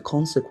think of the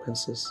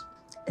consequences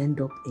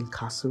end up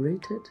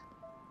incarcerated,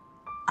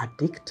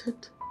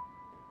 addicted,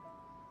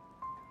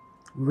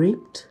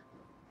 raped,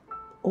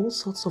 all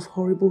sorts of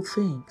horrible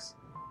things.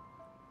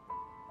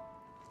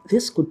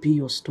 This could be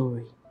your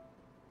story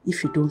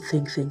if you don't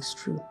think things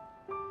through.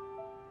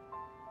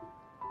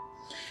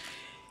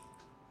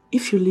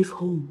 If you leave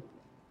home,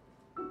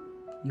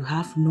 you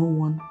have no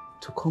one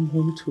to come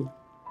home to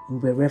in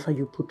wherever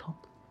you put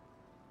up.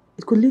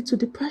 It could lead to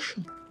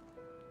depression.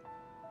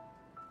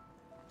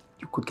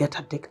 You could get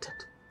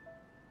addicted,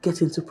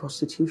 get into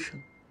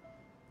prostitution.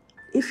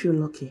 If you're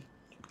lucky,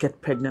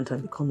 get pregnant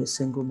and become a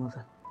single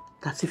mother.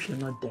 That's if you're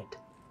not dead.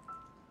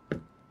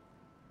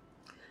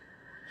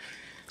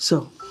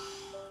 So,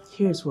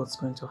 here's what's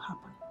going to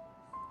happen.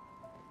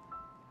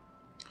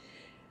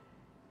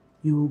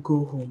 You will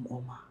go home,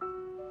 Oma.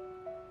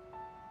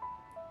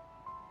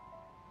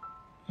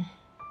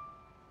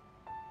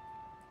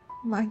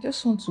 Ma, I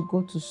just want to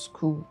go to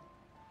school,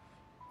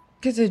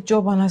 get a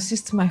job and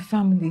assist my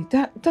family.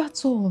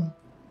 That's all.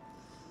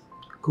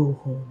 Go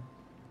home.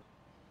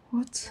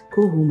 What?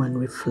 Go home and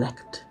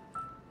reflect.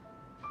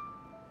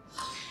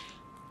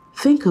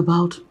 Think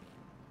about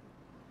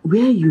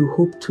where you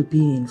hope to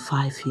be in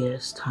 5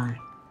 years'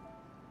 time.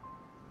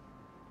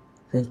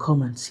 Then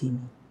come and see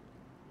me.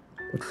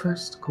 But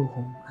first, go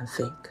home and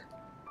think.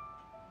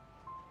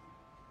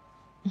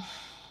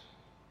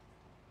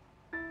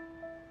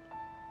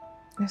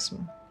 Yes,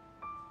 ma'am.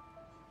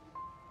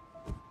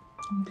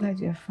 I'm glad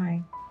you're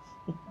fine.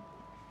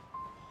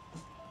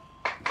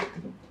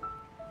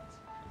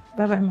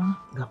 Bye-bye, ma.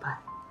 Bye-bye.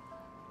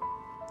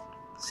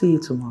 See you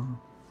tomorrow.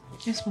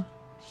 Yes, ma'am.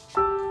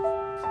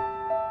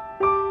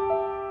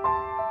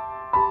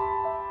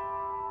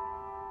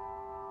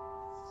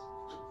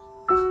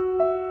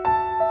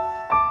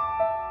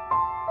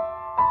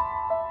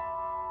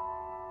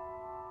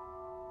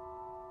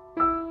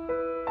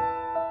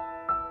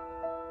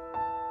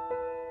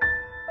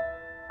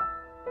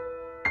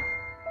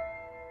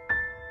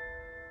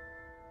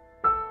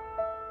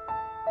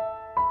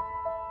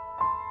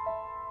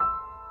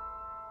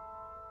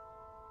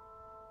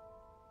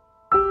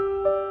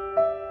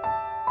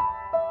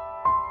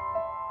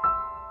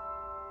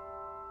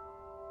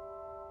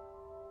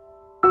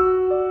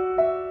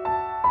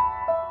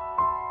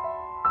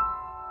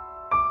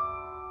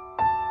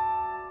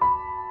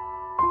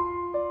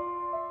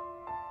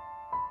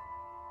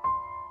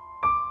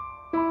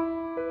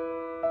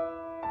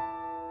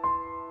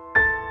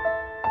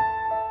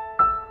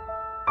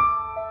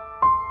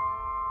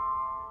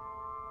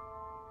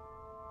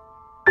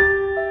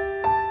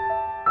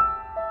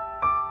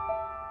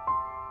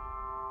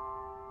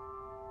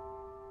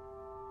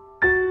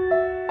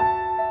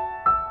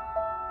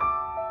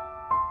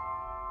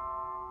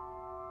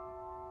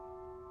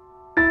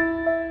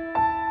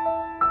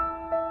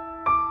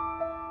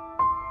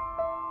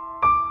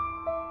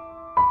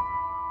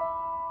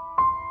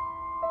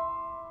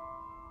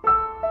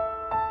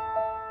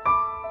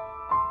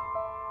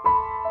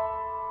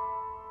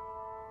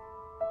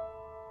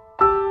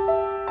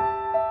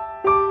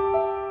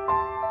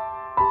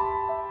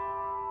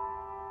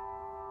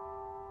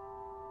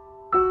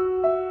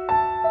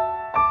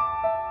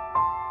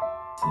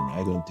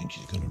 I don't think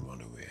she's gonna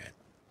run away.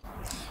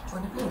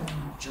 Whenever you want to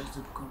just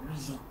because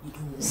really you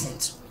don't listen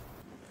to me.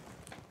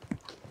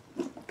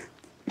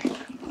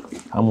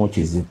 How much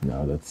is it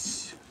now?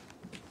 It's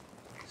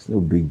no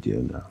big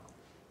deal now.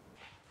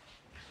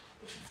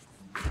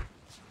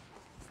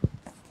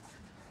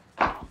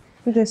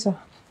 Good day, sir.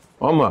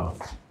 Mama.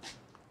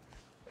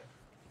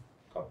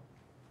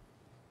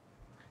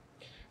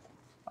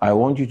 I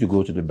want you to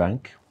go to the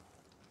bank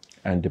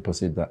and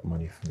deposit that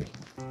money for me.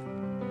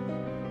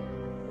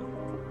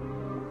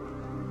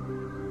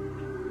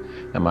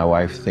 And my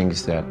wife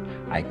thinks that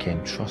I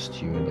can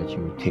trust you and that you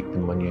will take the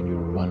money and you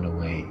will run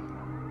away.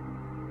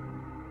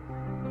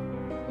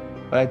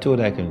 But I told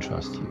her I can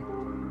trust you.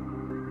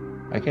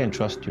 I can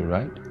trust you,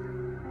 right?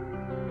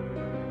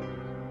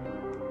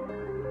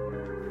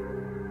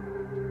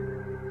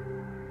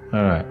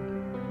 All right.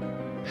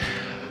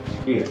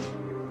 Here.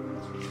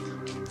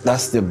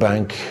 That's the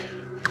bank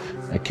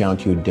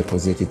account you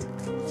deposited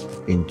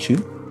into.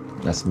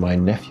 That's my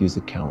nephew's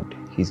account.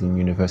 He's in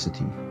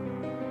university.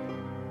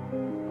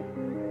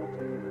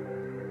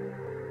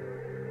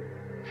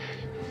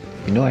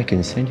 You know, I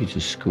can send you to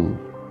school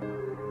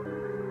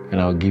and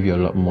I'll give you a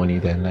lot more money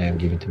than I am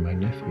giving to my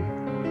nephew.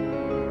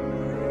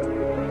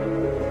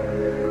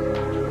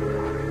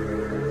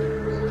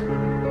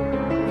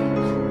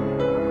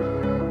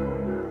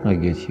 I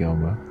get you,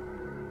 Oma.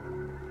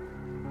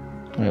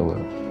 I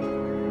will.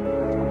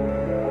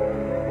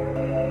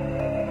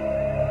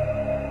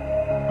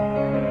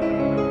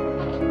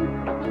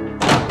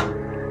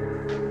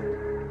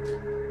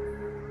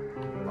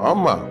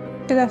 Oma.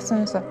 Good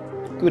afternoon, sir.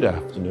 Good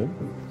afternoon.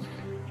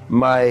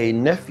 My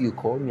nephew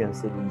called me and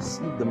said he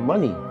received the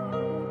money.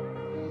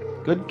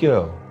 Good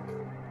girl.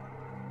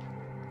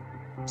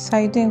 So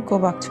you didn't go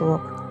back to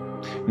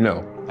work?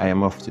 No, I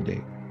am off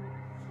today.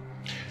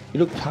 You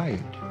look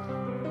tired.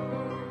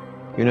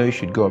 You know, you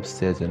should go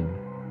upstairs and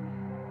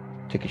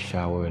take a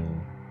shower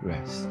and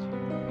rest.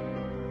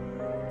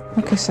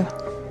 Okay, sir.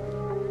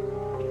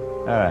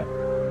 All right.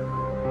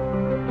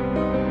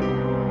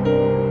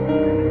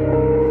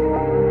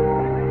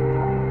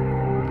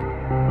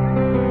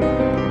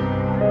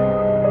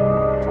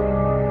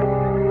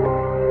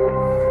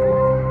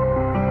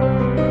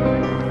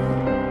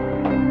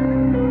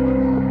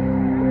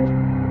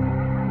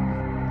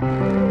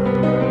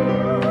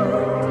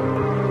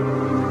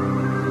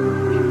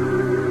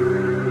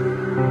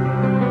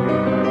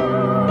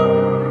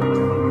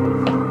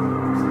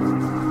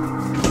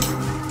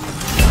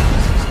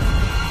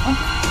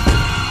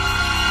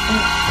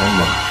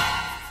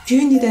 Do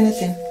you need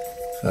anything?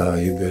 Oh,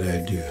 you bet I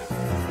do.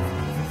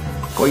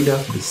 Oh, you don't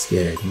have to be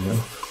scared, you know?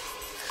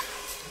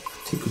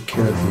 Take good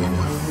care of you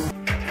now.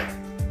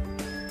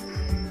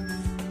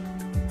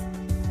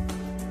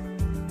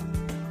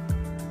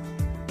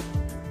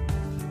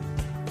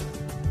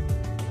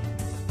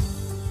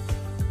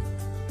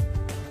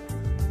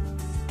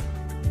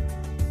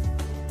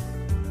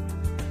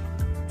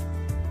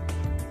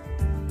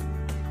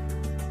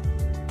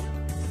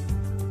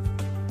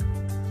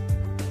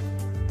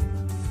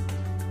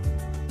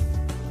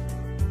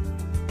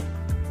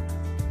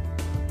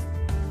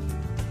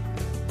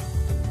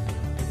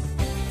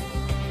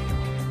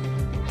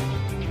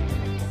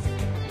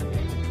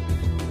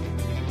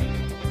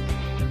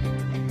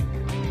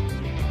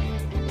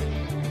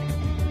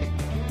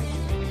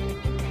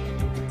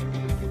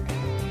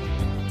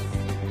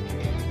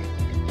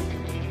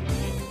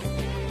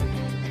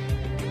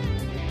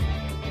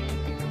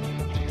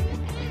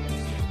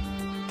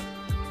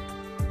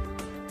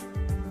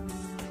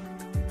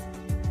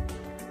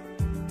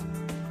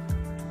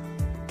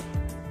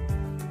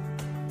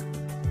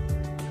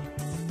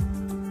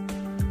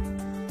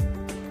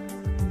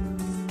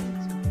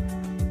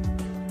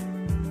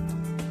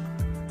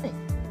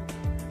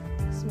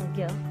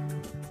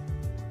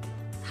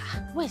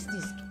 Where's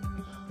this?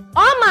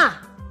 Oma!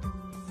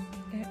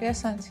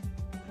 Yes, auntie.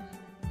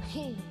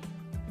 Hey.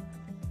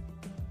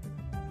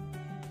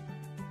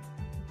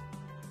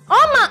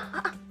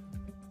 Oma!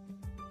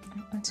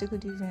 Auntie,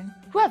 good evening.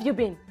 Where have you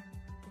been?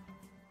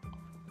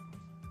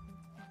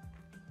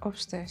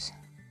 Upstairs.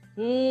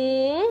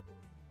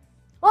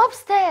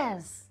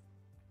 Upstairs.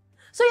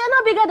 So you're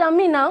not bigger than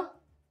me now?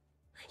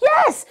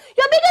 Yes,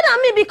 you're bigger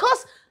than me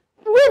because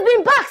we've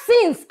been back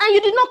since and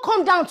you did not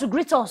come down to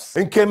greet us.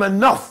 Nkem,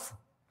 enough!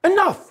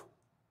 Enough!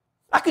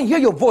 I can hear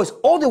your voice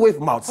all the way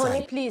from outside.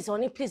 Honey, please,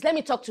 let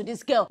me talk to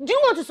this girl. Do you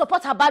want to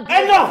support her bad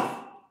behavior? Enough!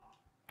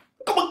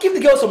 Come on, give the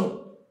girl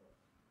some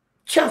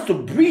chance to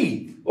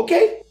breathe,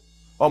 okay?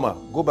 Oma,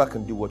 go back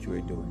and do what you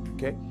were doing,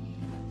 okay?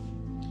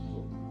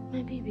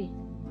 My baby,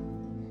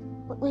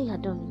 when you're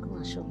done, come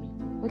and show me,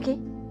 okay?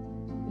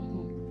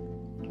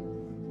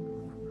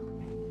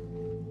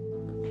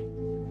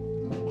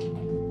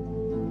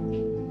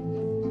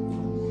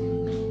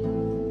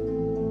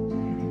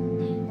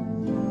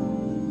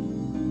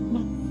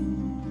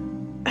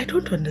 I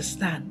don't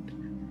understand.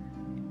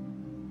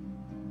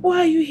 Why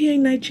are you here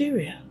in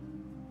Nigeria?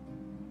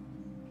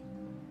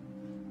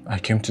 I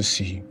came to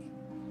see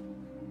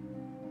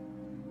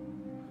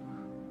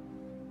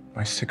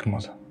my sick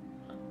mother.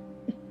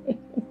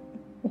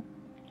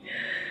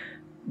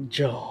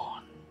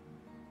 John,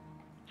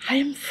 I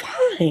am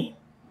fine.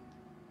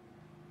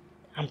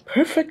 I'm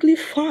perfectly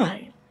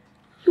fine.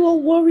 You are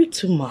worried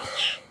too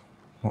much.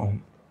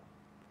 Mom,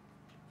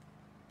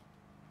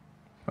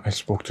 I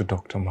spoke to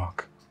Dr.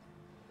 Mark.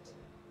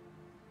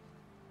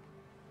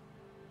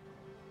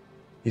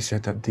 He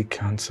said that the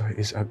cancer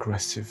is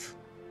aggressive.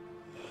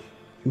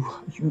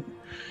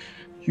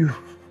 You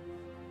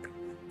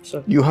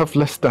have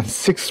less than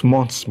 6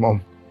 months,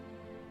 Mom.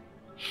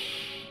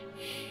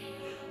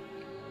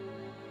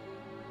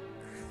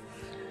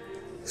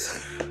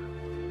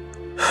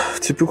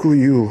 Typical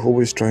you,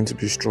 always trying to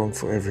be strong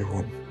for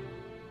everyone.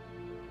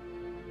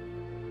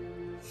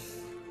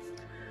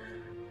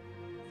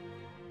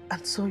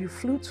 And so you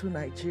flew to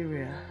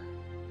Nigeria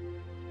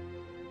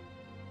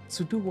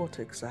to do what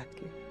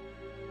exactly?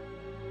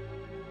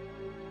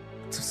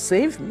 To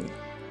save me?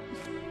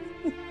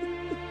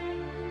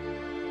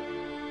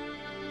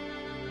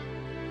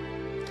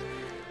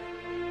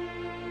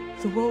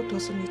 The world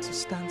doesn't need to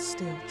stand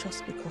still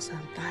just because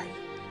I'm dying.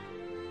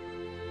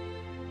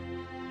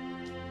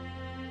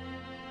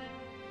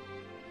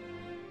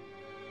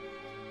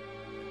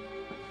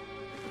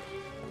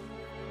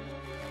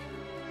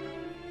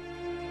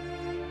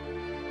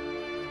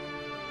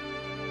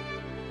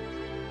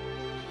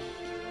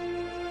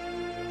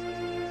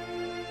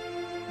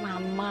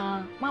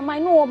 Mama, I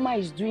know Oma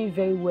is doing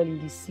very well in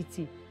the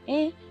city.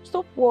 Eh?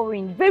 Stop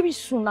worrying. Very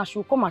soon I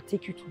shall come and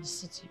take you to the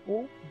city.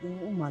 Oh?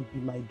 Oma be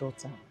my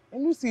daughter.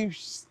 And you see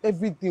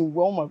everything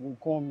where Oma will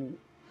call me.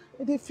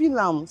 And they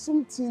feel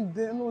something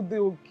they know they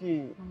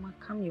okay. Mama,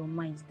 calm your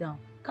mind down.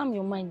 Calm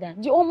your mind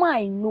down. The Oma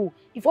I know,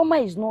 if Oma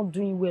is not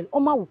doing well,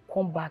 Oma will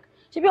come back.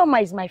 Shebi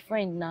Oma is my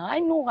friend now. I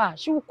know her.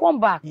 She will come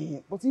back. Yeah,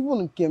 but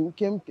even Kem,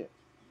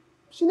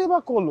 she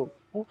never call her.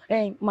 Oh,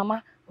 hey,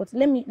 Mama, but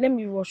let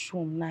me rush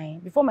home now.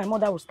 Before my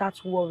mother will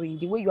start worrying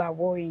the way you are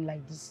worrying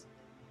like this.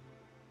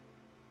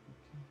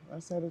 I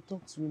said to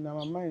talk to you now,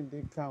 my mind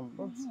they come.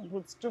 But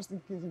just in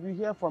case if you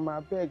hear from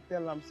her beg,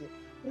 tell them say,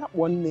 yeah,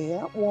 one day,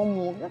 one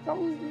more. Yeah,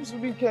 come to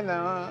be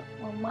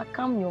Mama,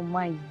 calm your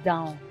mind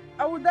down.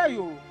 I will die,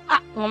 you.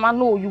 Mama,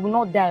 no, you will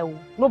not die. Oh.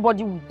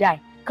 Nobody will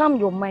die. Calm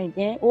your mind,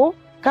 eh? Oh,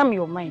 calm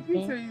your mind.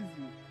 It's so easy.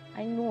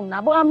 I know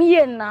now, but I'm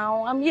here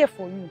now. I'm here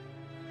for you.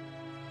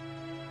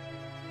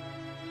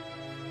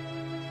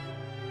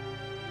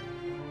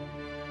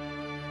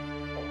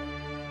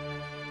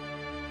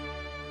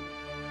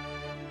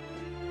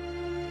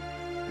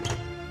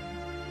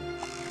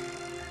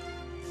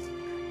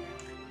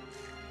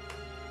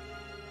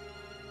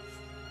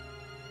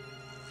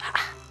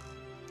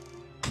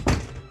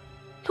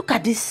 Look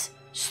at this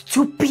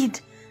stupid,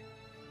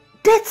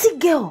 dirty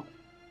girl.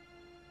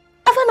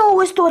 Haven't I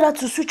always told her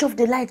to switch off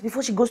the light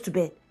before she goes to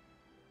bed?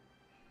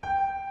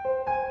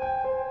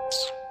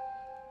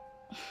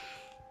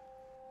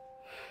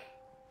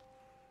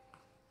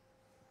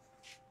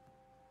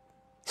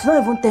 It's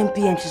not even 10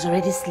 p.m. She's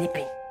already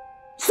sleeping.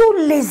 So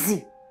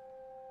lazy.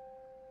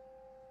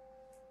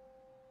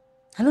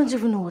 I don't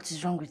even know what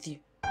is wrong with you.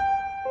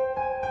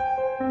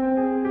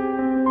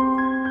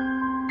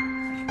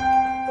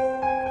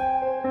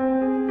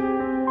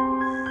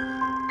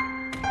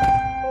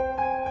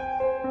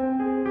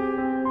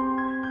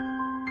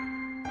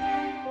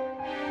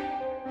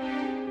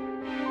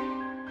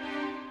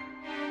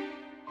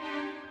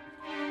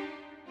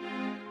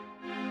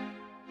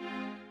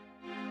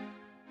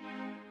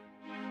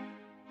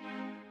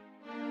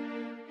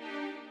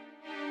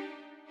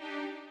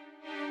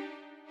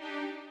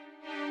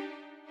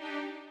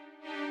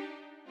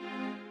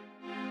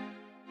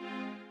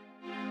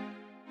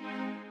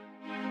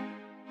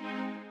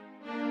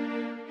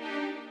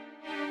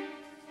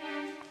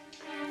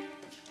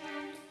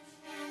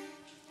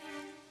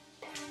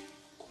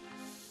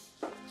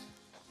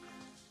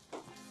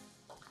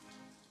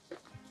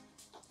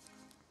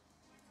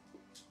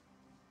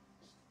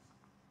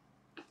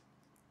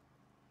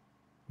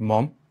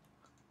 Mom,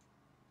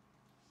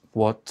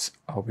 what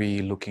are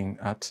we looking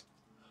at?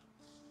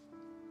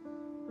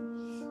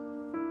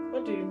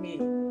 What do you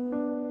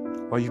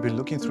mean? Well, you've been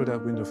looking through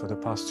that window for the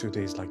past 2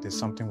 days like there's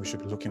something we should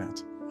be looking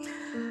at.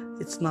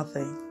 It's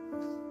nothing.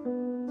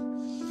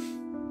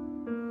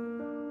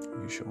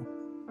 Are you sure?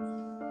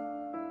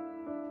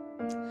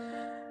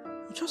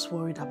 I'm just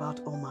worried about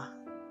Oma.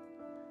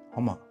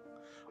 Oma?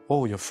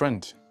 Oh, your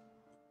friend.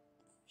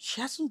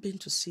 She hasn't been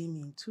to see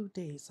me in 2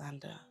 days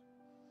and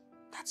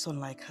that's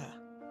unlike her.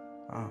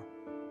 Ah.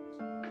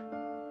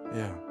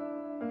 Yeah.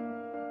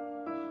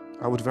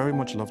 I would very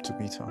much love to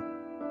meet her.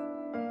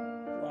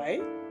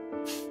 Why?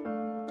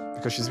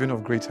 Because she's been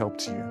of great help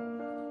to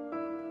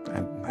you.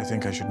 And I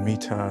think I should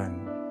meet her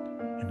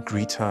and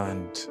greet her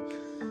and,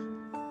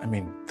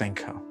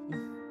 thank her.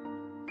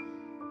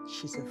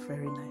 She's a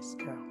very nice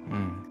girl.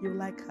 You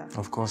like her?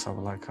 Of course I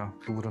would like her.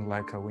 Who wouldn't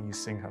like her when you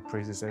sing her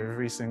praises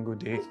every single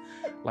day?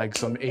 Like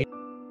some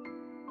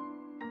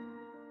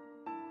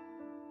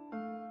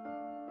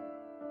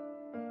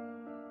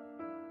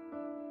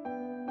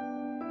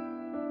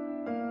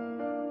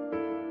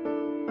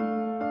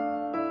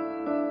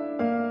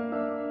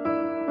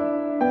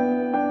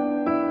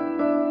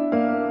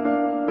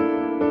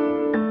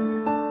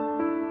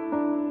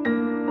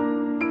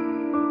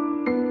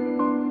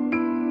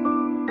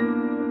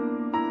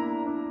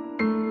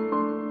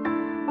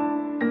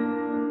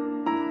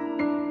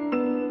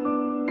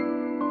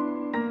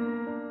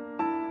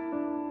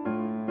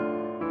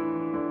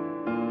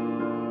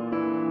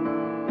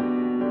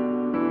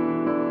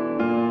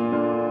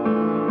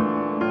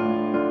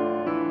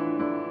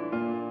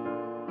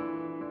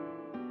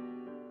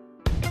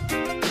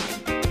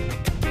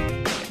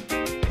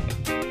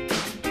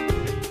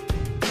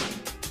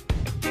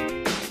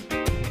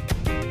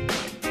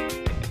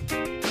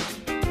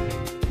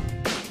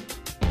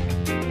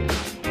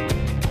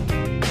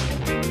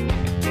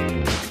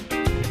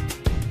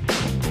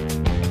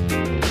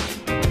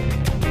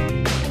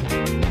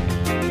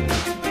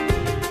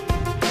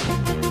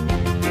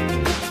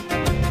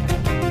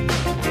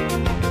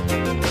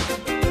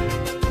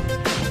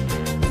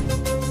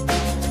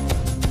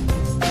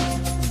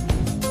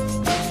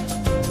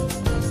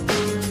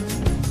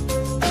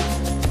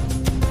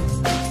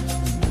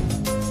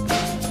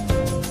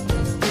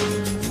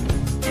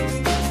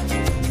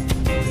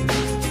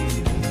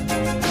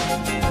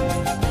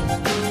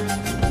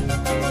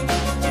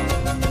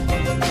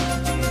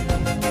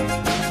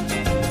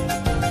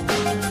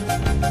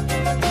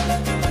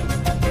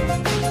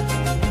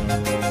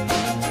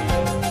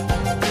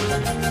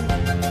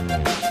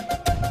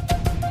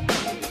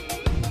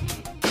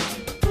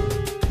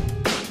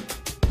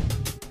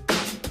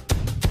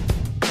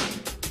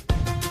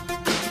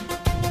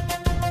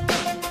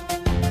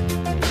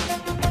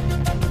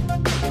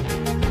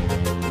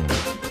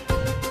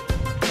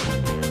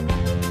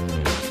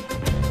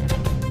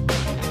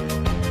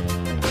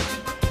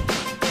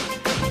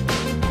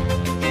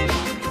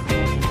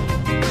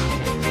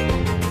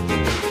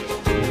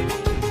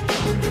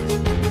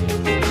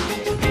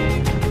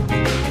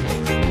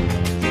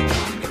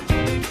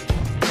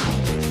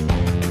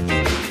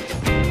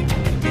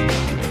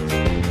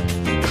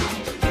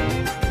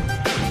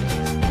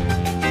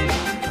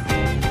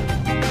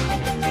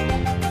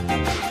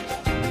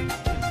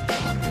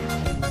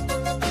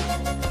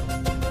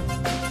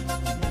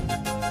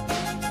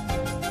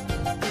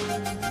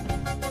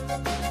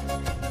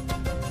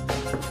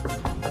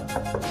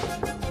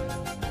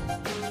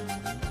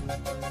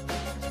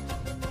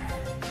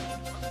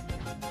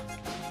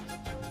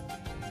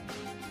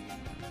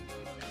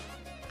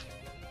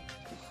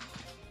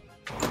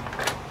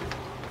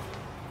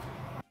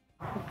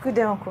Good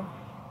day, Uncle.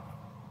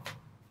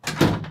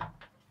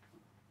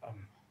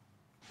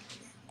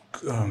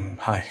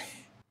 Hi.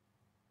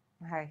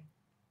 Hi.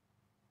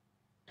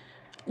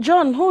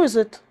 John, who is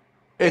it?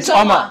 It's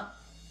Oma.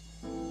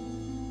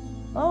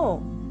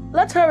 Oh,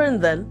 let her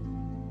in then.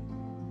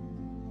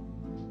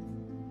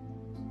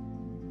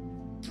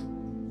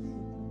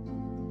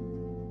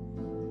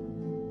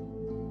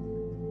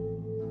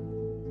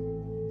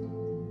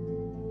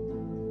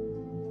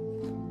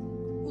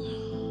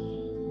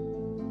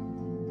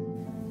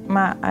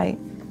 Ma, I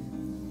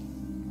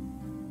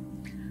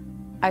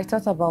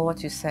thought about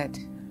what you said.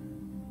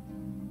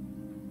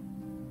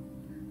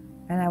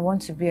 And I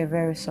want to be a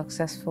very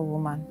successful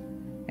woman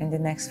in the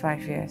next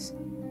 5 years.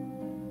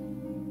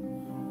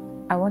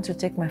 I want to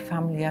take my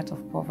family out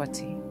of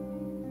poverty.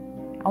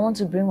 I want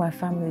to bring my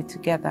family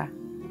together.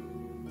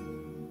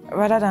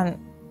 Rather than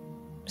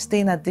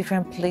staying at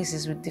different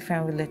places with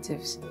different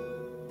relatives.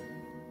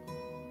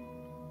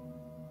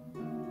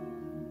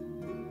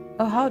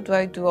 Oh, how do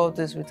I do all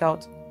this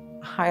without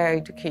higher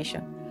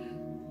education?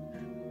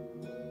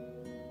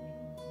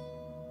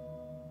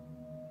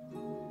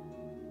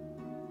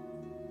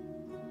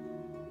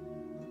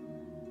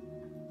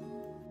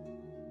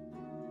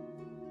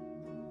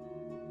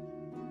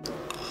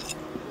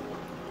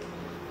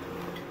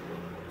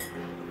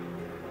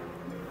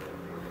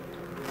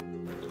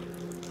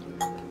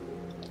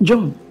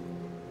 John,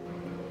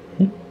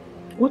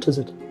 what is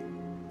it?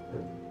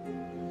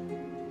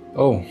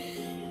 Oh.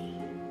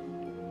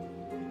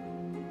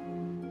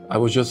 I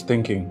was just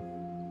thinking.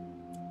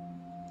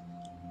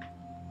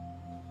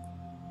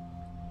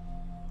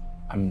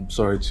 I'm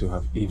sorry to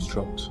have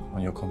eavesdropped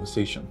on your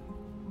conversation.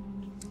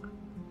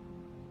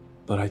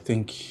 But I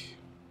think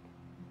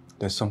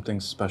there's something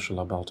special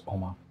about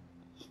Oma.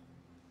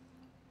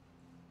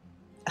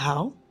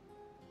 How?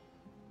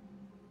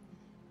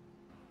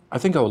 I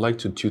think I would like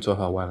to tutor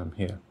her while I'm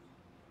here.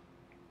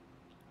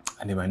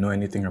 And if I know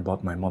anything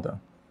about my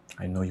mother,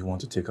 I know you want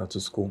to take her to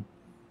school.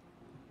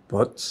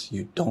 But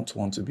you don't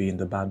want to be in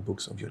the bad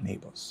books of your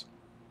neighbors,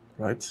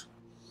 right?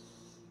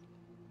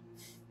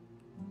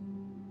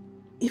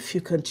 If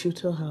you can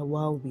tutor her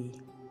while we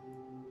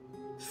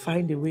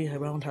find a way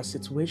around her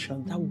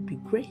situation, that would be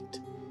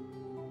great.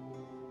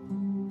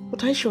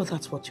 But are you sure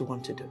that's what you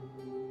want to do?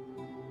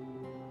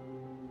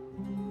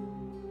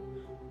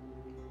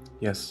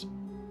 Yes,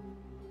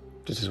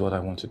 this is what I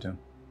want to do.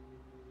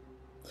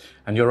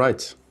 And you're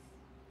right.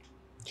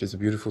 She's a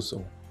beautiful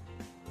soul.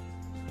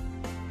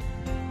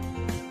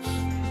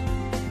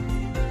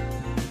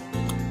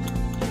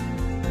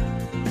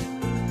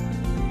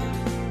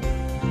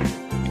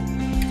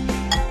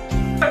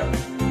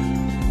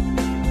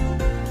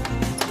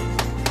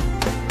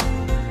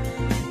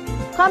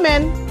 Come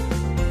in.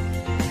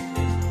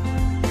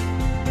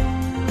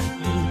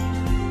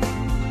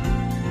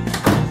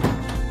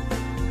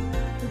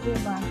 Good day,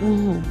 Ma.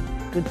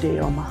 Good day,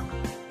 Oma.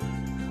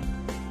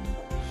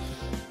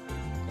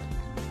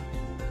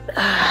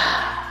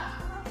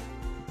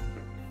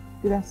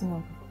 Good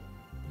afternoon.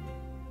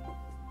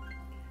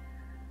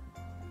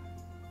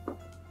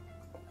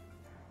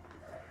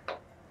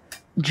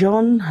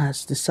 John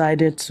has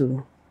decided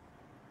to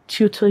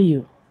tutor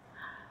you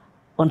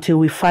until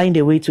we find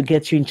a way to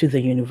get you into the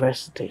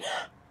university.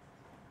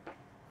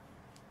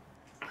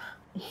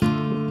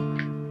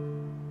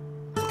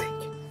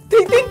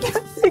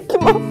 Thank you,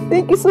 Mom.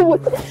 Thank you so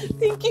much.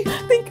 Thank you,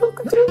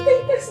 Uncle John.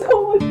 Thank you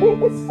so much. Thank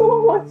you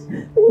so much.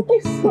 Thank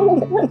you so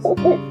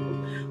much.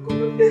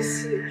 God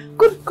bless you.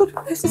 God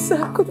bless you,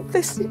 sir. God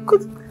bless you.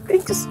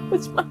 Thank you so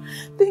much, Ma.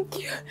 Thank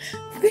you.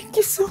 Thank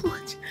you so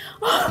much.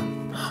 Oh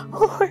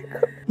my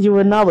God. You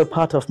are now a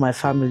part of my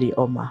family,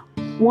 Oma.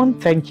 One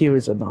thank you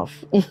is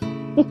enough. Thank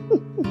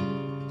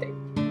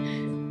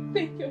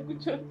you, Uncle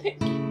John.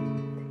 Thank you.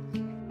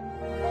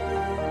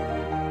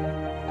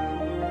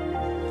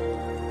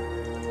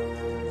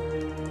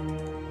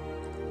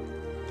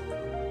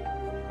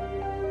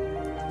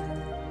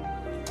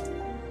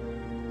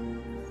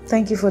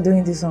 Thank you for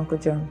doing this, Uncle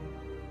John.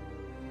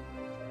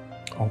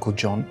 Uncle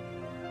John?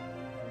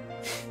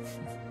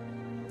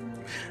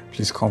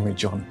 Please call me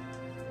John.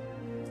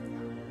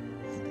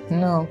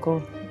 No,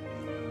 Uncle.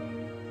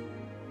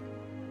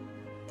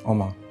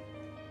 Oma,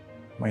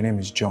 my name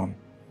is John.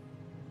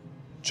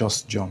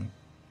 Just John.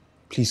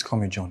 Please call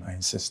me John, I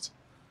insist.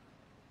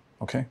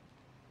 Okay?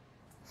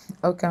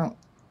 Okay.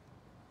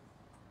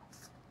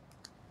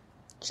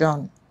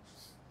 John.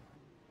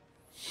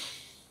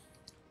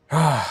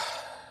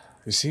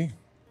 You see?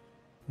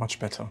 Much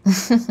better.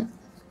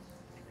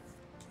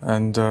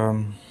 And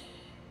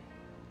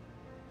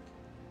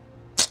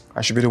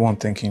I should be the one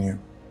thanking you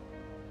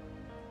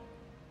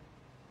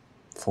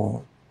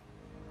for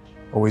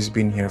always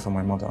being here for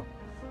my mother.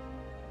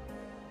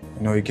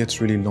 You know, it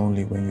gets really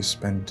lonely when you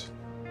spend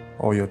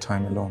all your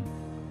time alone.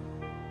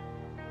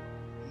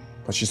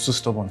 But she's too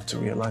stubborn to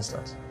realize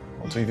that,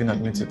 or to even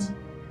admit it.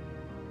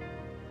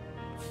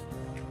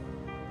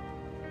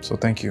 So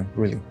thank you,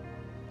 really.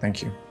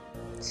 Thank you.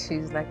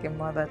 She's like a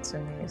mother to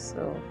me,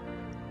 so...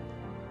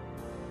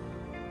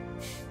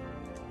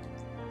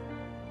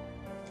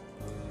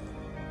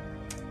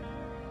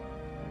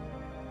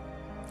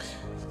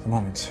 A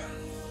moment.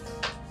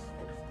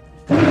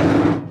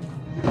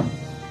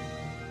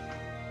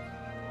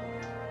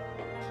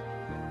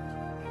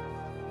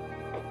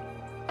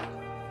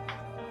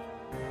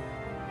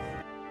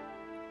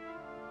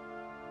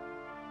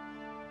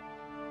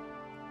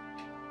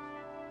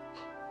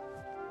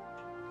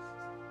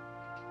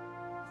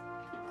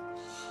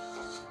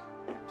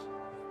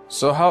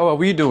 So how are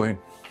we doing?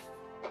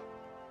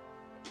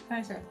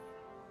 Hi, sir.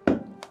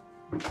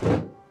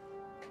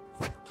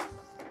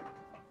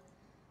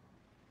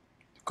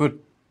 Good.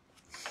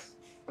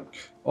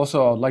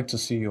 Also, I'd like to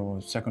see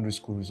your secondary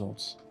school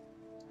results.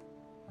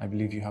 I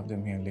believe you have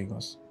them here in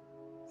Lagos.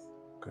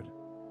 Good.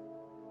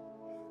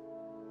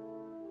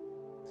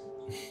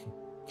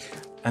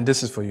 And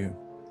this is for you.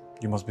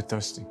 You must be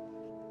thirsty.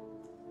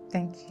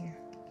 Thank you.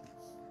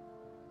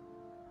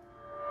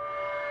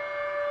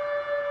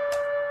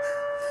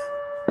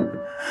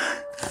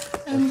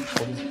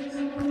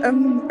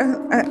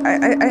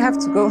 I have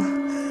to go.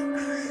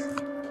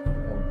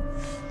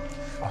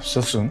 Oh,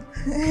 so soon?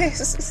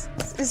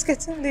 It's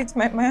getting late,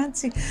 my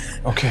auntie.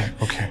 Okay.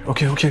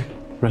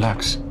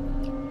 Relax.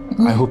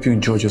 I hope you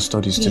enjoyed your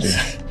studies today.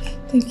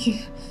 Thank you.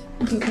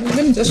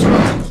 Let me just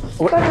run.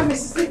 Bye,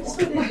 Miss.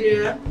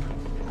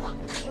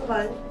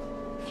 Bye.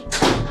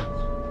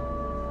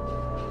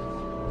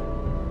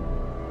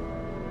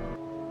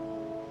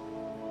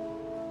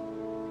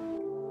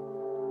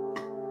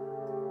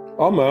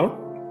 Alma?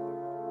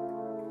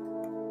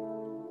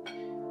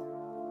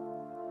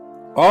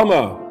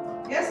 Alma?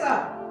 Yes,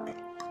 sir.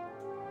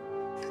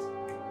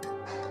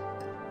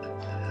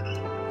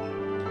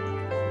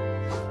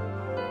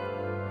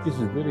 This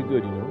is very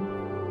good, you know.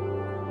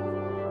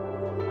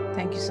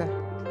 Thank you, sir.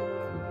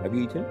 Have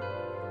you eaten?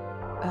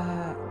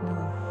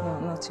 No,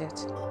 not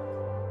yet.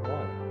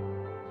 Why?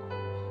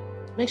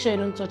 Make sure you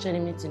don't touch any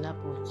meat in that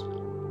pot.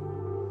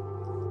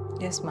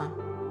 Yes, ma'am.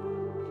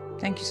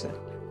 Thank you, sir.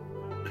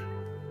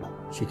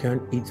 She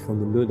can't eat from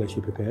the meal that she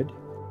prepared?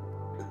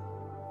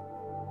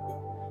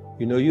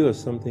 You know, you are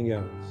something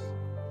else.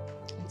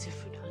 It's your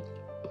food, honey.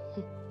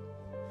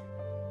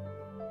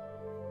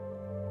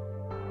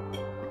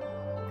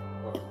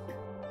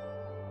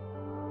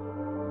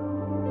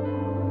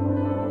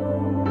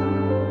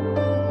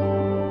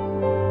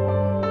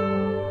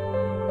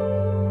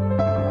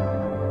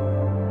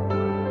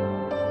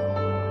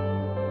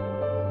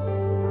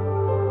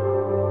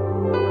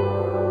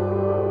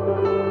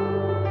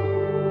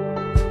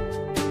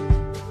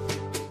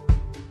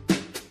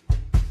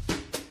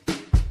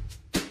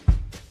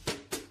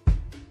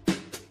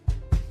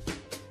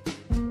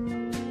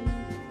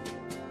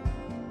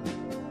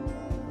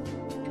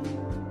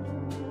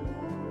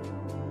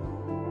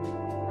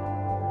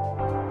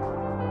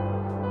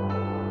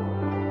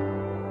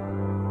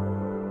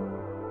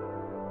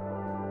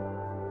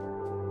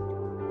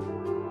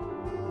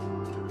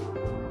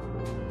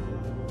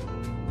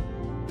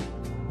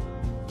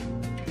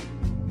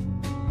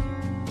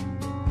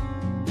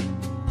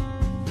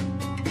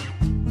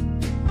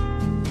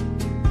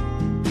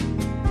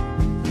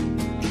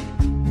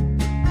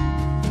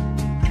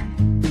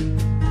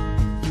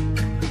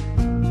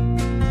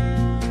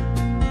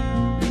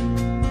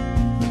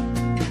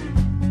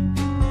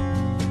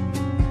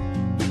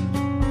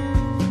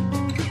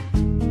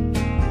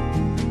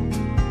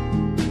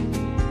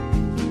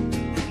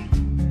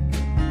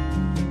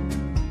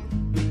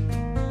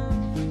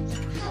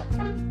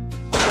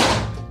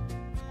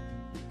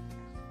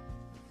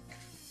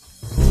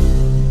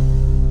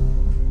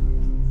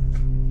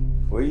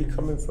 Where are you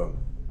coming from?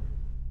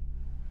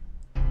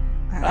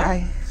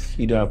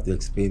 You don't have to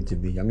explain to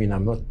me. I mean,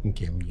 I'm not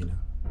thinking, you know.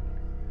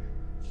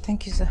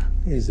 Thank you, sir.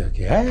 It's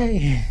okay.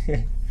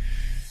 Hey.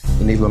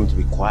 And if you want me to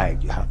be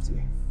quiet, you have to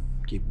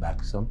give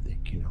back something,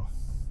 you know.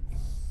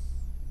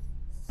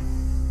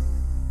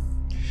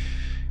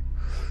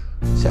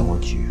 So I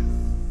want you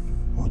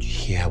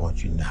here, I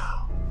want you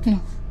now.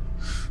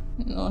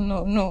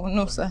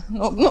 No, sir.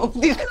 No,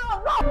 please. No.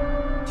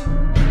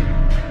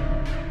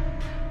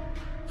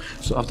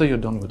 So after you're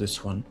done with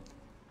this one,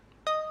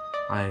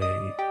 I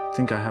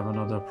think I have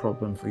another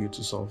problem for you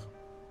to solve.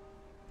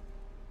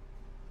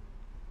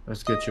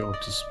 Let's get you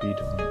up to speed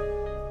on it.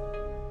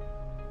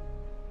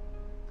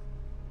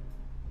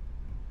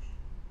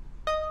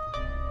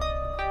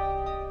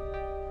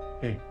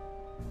 Hey.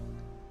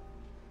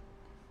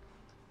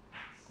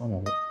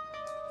 Mama,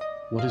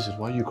 what is it?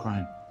 Why are you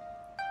crying?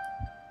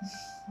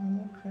 I'm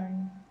not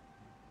crying.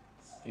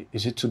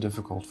 Is it too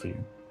difficult for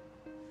you?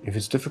 If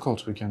it's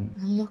difficult, we can...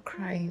 I'm not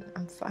crying.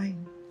 I'm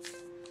fine.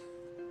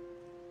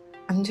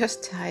 I'm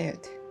just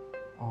tired.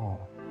 Oh.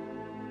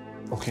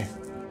 Okay.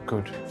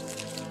 Good.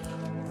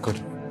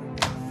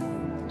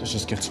 Let's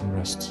just get some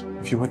rest.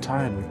 If you were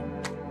tired,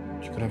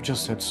 you could have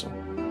just said so.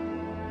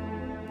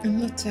 I'm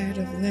not tired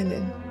of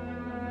learning.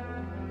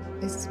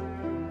 It's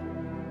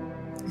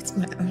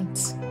my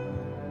aunt.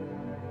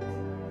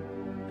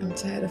 I'm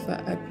tired of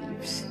her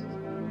abuse.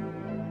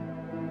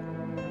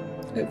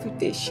 Every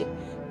day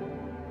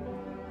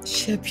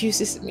she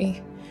abuses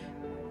me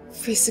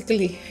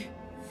physically,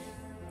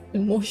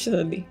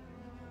 emotionally.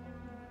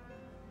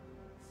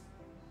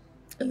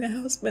 My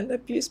husband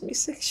abused me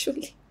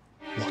sexually.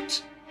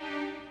 What?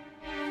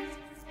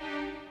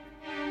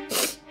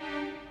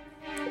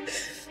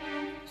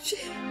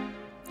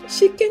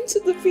 She came to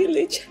the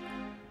village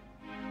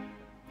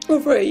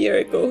over a year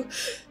ago.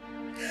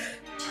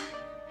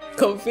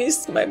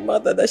 Convinced my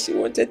mother that she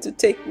wanted to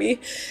take me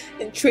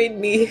and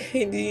train me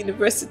in the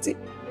university.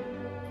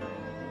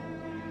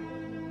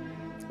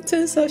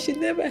 Turns out she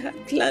never had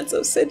plans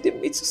of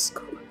sending me to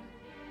school.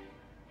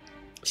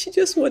 She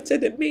just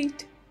wanted a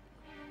maid.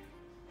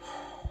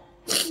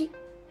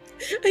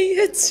 And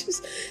yet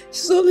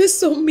she's always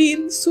so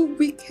mean, so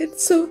wicked,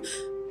 so...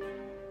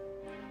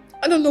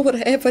 I don't know what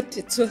I ever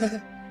did to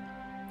her.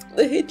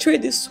 The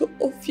hatred is so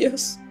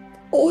obvious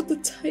all the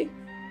time.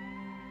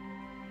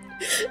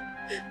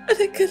 And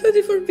I cannot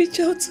even reach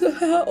out to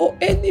her or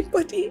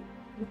anybody.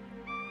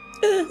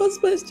 And her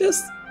husband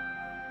just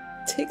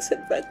takes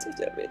advantage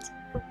of it.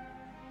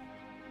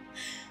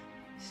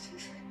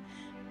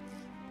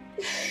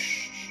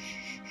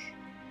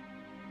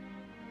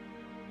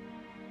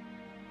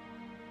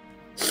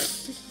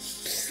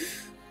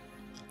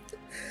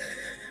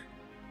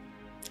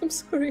 I'm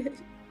sorry.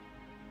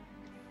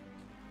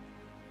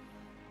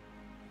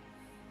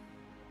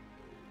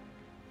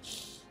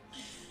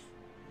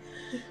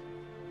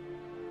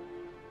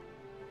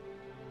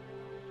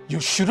 You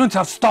shouldn't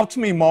have stopped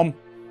me, Mom.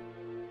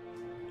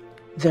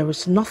 There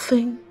is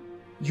nothing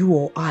you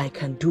or I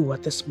can do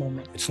at this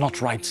moment. It's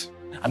not right.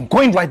 I'm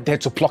going right there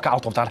to pluck her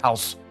out of that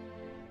house.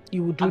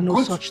 You will do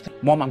no such thing.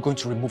 Mom, I'm going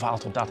to remove her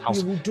out of that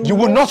house. You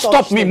will not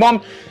stop me,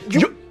 Mom.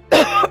 You...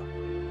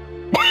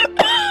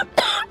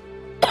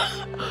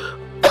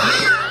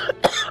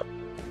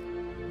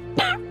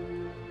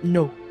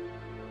 No.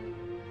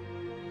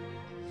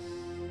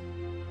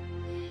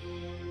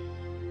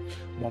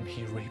 Mom,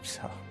 he rapes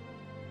her.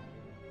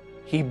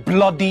 He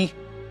bloody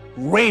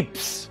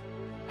rapes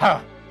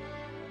her.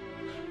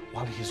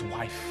 While his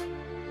wife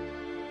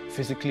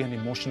physically and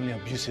emotionally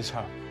abuses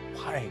her.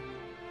 Why?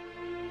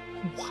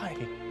 Why?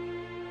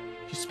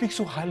 You speak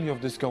so highly of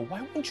this girl.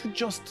 Why won't you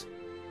just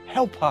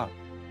help her?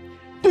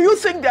 Do you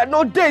think there are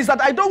no days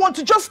that I don't want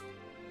to just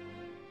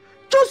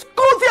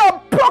go there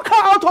and pluck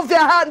her out of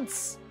their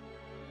hands?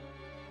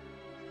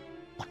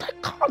 But I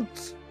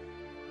can't.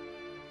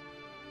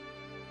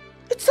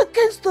 It's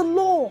against the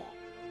law.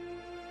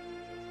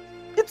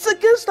 It's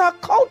against our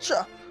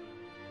culture.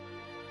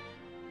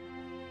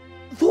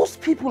 Those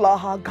people are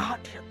her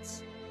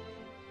guardians,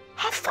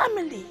 her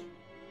family.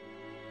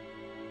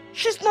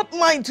 She's not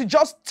mine to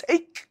just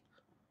take.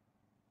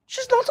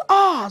 She's not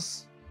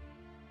ours.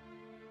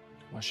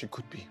 Well, she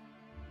could be.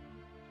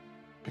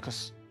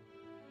 Because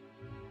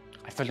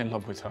I fell in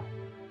love with her.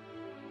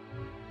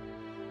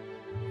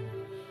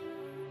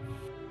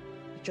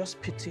 You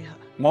just pity her.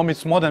 Mom,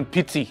 it's more than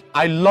pity.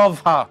 I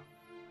love her.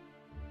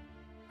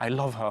 I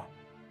love her.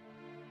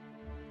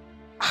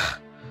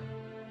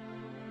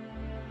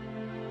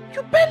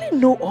 You barely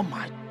know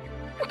Oma.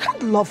 You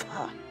can't love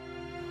her.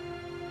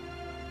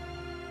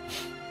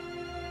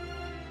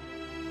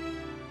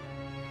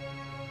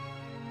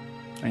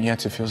 And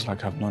yet it feels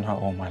like I've known her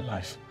all my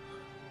life.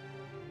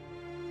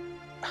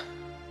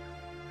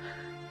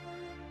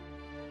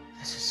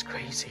 This is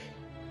crazy.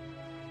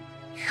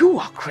 You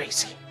are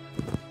crazy.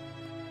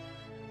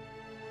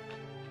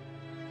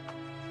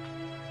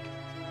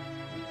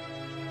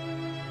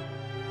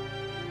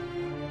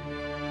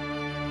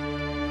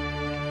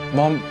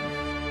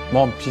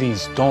 Mom,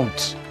 please,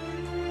 don't.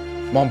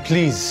 Mom,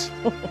 please.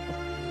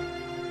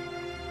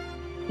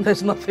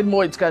 There's nothing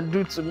more it can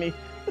do to me.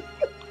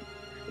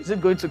 Is it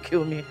going to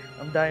kill me?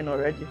 I'm dying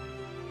already.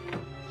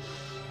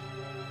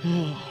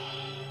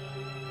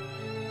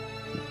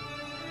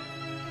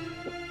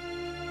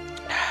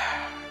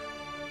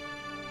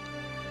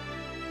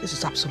 This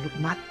is absolute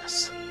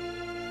madness.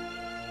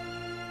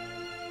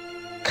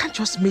 You can't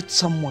just meet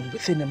someone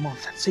within a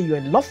month and say you're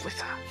in love with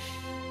her.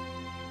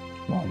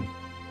 Mom,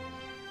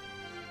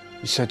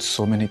 you said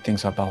so many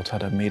things about her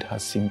that made her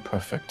seem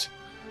perfect.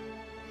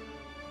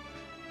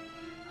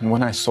 And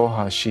when I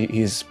saw her, she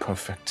is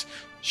perfect.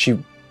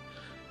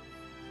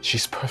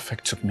 She's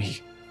perfect to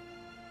me.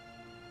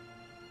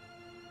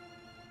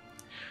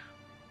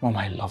 Mom,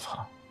 I love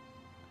her.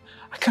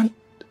 I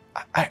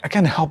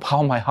can't help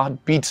how my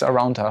heart beats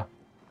around her.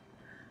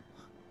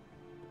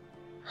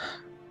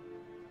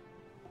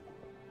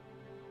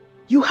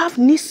 You have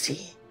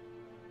Nisi.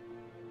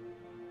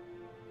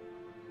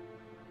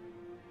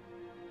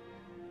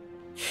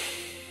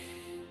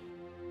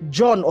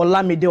 John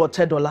Olamide or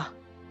Tedola.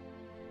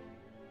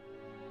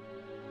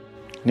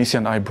 Nisi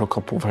and I broke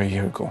up over a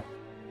year ago.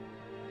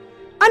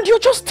 And you're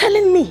just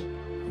telling me?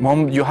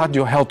 Mom, you had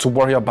your health to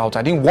worry about.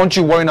 I didn't want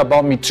you worrying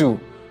about me too.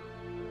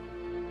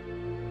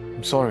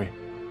 I'm sorry.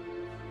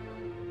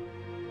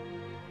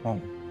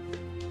 Mom,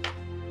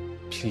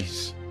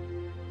 please.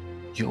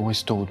 You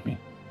always told me.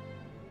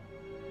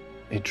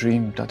 A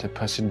dream that a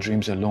person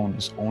dreams alone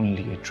is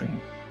only a dream.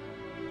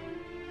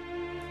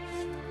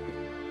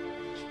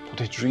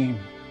 But a dream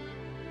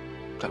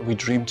that we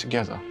dream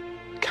together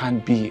can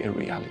be a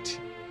reality.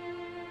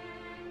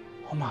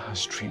 Oma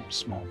has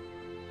dreams, Mom.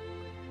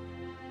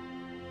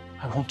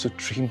 I want to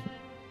dream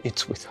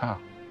it with her.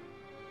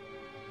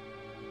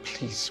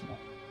 Please, Mom.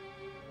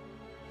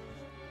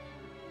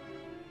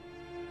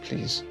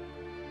 Please.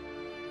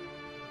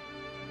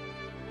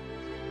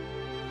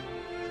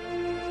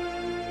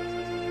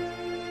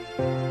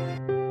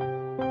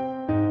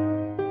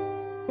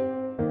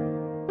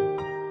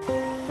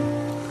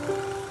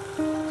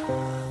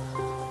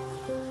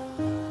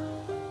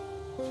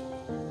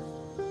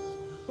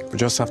 We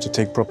just have to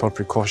take proper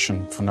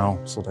precaution for now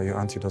so that your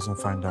auntie doesn't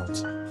find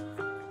out.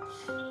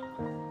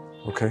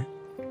 Okay?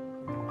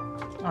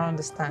 I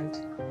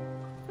understand.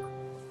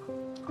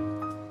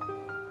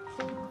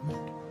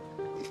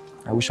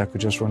 I wish I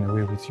could just run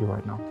away with you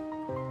right now.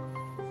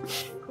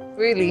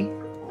 Really?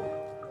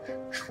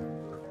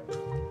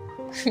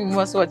 You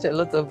must watch a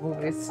lot of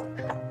movies.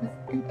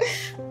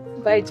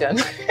 Bye, John.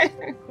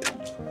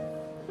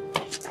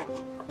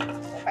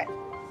 Bye.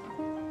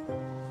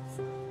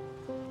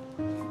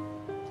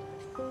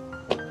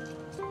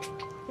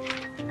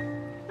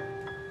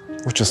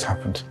 What just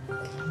happened?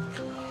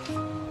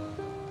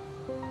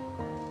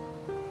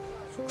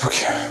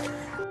 Okay.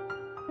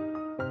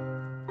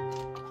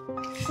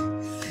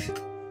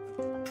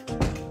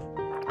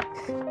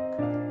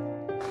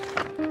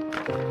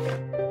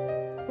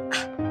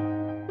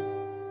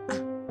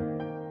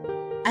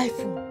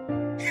 iPhone.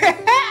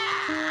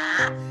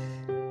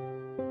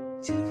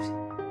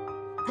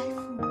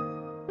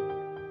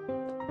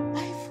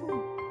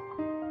 iPhone.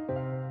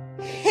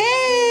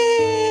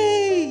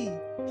 Hey!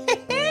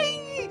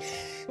 Hey!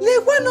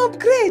 Like one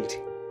upgrade.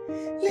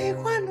 Like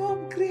one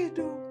upgrade.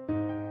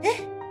 Oh. Eh?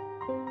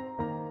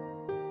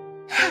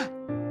 Ha!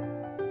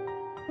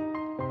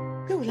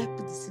 Where will I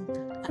put the SIM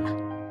card?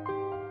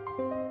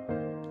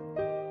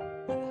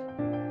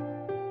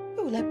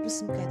 Where will I put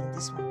SIM card in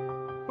this one?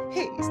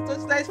 Hey, it's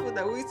such nice food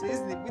that we used to use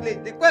in the village.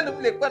 Like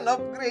one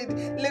upgrade,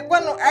 like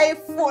one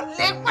iPhone,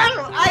 like one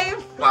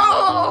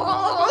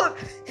iPhone.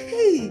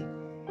 Hey,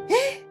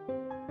 eh?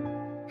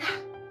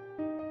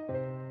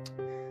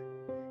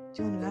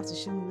 John will have to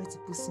show me where to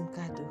put SIM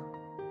card though.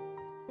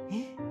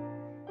 Eh?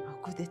 I'll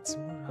go there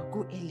tomorrow. I'll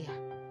go earlier.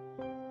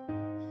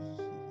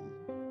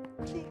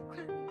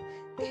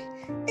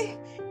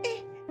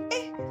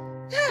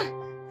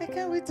 I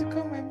can't wait to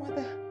call my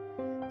mother.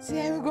 See,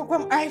 I will go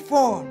from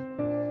iPhone.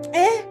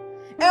 Eh?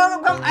 I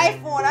will come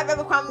iPhone. I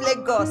will come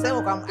Lagos. I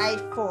will come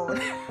iPhone.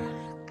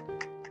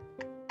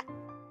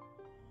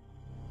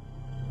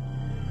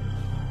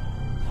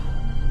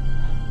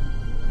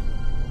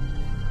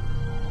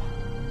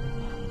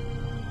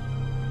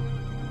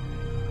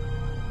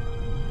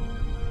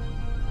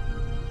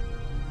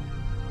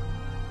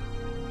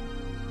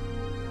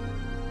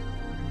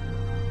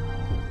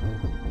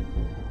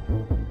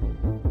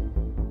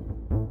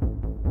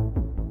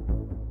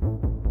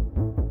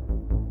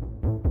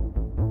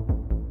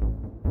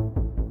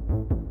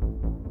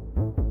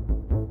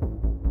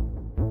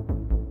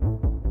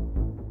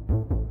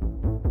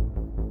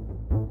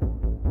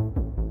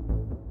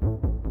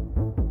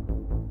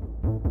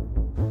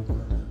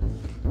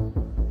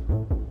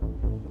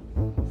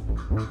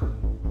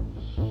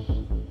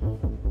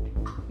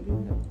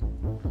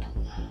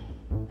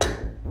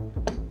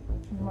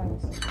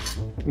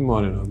 Good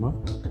morning, Oma.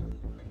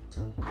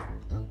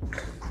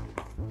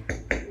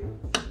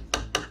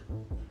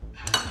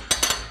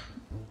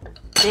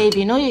 Babe,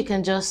 you know you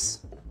can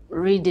just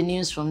read the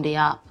news from the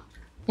app.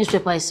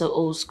 Newspaper is so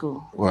old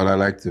school. Well, I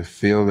like to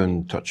feel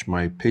and touch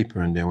my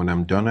paper, and then when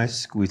I'm done, I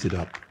squeeze it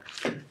up.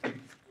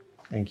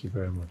 Thank you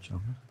very much,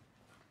 Oma.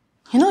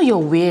 You know you're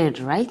weird,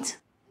 right?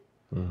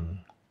 Mm.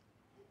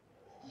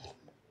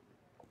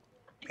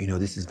 You know,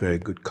 this is very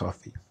good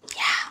coffee.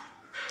 Yeah,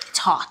 it's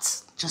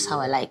hot, just how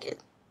I like it.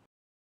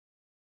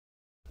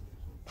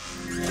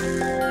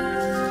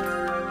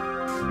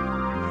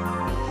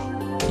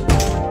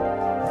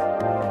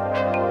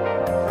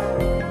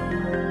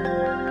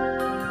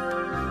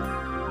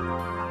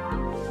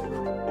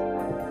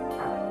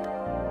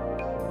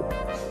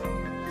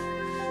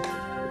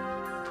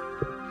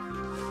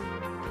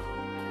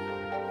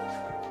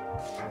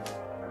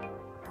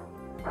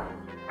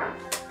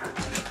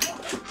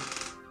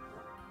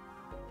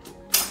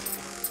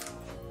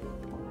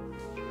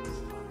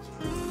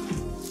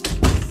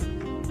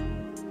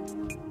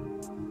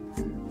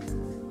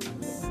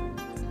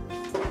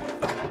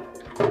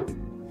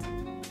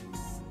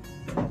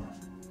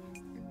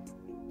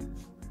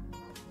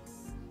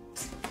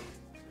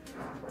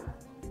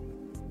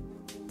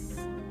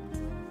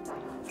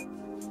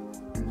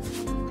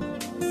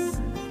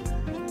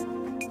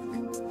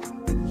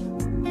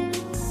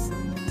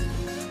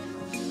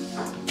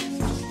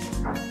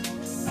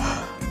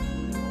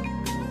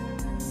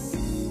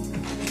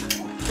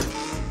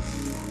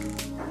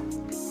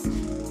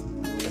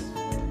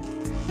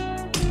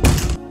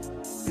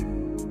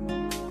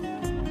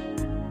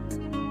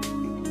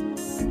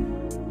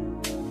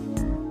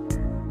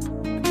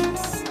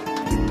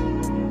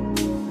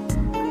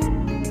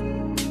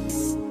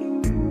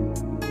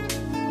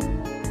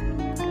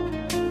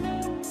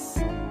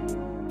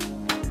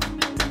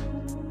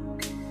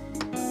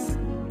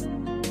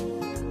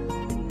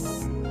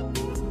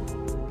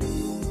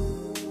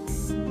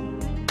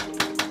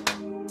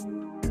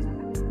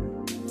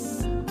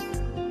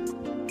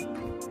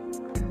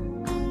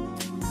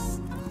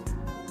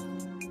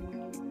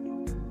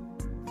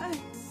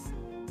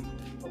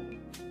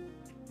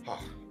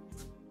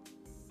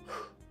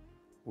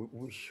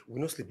 We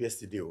no sleep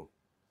yesterday.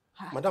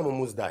 Madam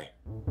almost died.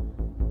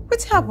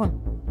 What happened?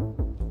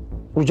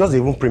 We just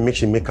even pray make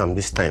she make am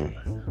this time.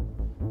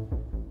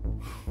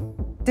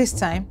 This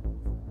time?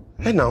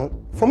 Hey now,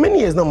 for many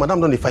years now,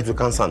 Madam don't fight with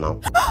cancer now.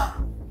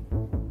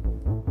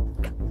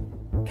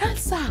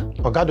 Cancer?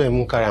 Oga don't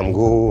even carry am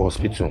go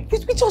hospital.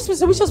 Which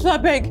hospital? Which hospital, I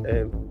beg?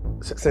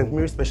 St.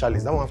 Mary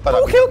Specialist, that one after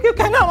that. Okay,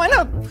 I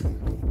know.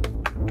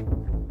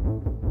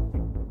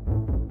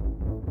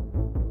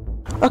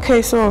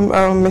 Okay, so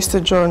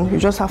Mr. John, you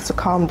just have to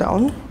calm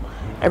down.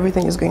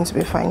 Everything is going to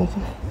be fine.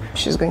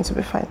 She's going to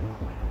be fine.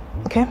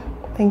 Okay?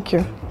 Thank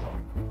you.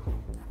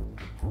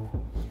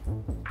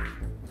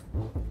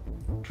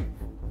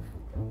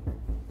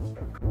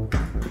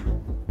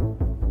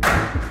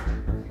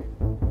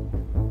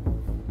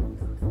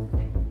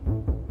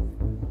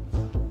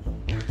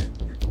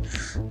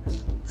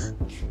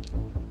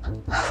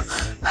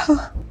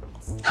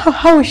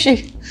 How is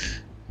she?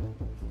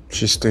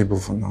 She's stable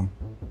for now.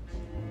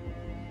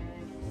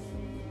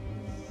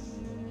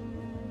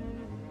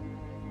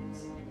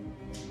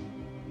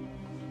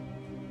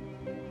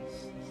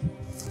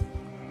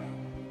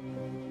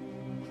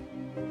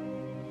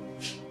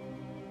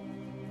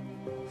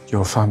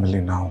 You're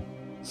family now.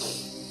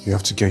 You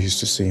have to get used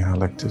to seeing her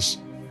like this.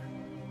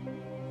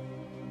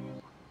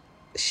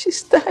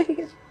 She's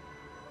dying.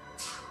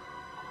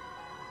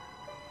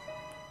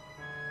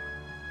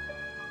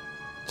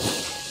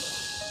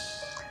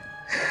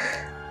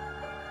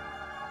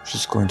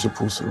 She's going to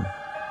pull through.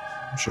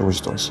 She always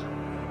does.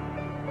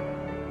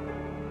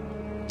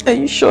 Are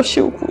you sure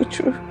she'll pull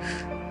through?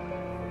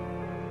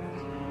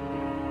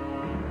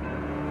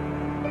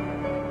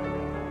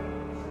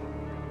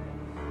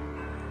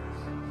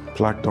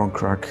 Black don't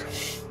crack.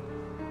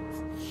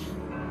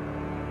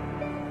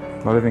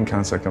 Not even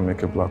cancer can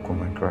make a black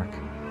woman crack.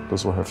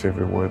 Those were her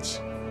favorite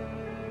words.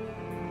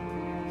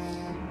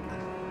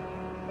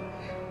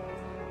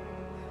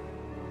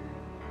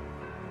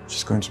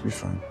 She's going to be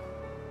fine.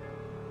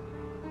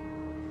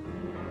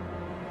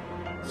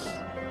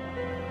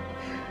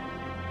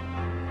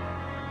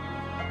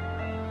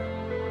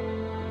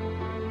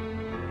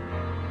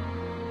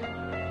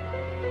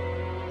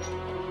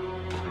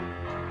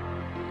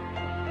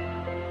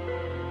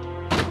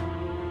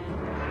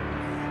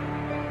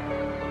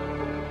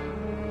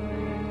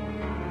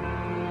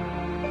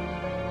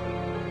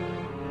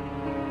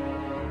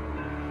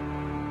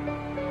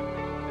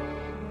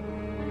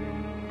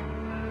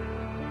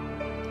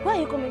 Where are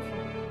you coming from?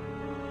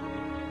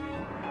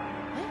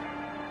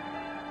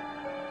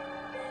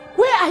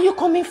 Where are you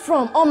coming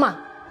from,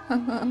 Oma?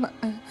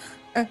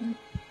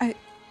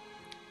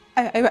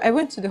 I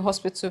went to the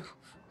hospital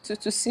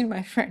to see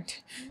my friend.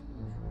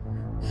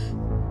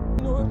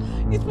 No,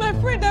 it's my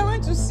friend I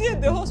went to see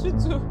at the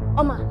hospital.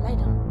 Oma, lie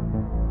down.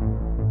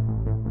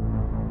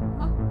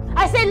 Huh?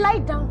 I say lie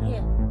down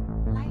here.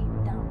 Lie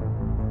down.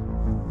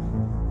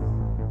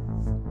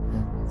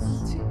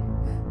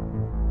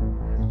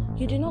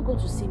 You did not go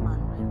to see man,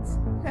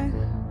 right?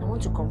 I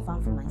want to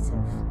confirm for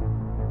myself.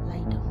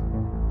 Lie down.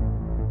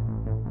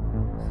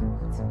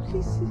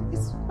 Please,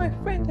 it's my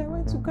friend I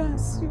went to go and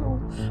see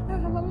you.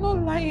 I'm not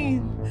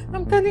lying.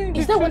 I'm telling you the truth.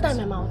 Is there water in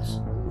my mouth?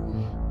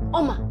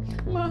 Oma,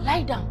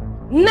 lie down.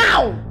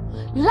 Now!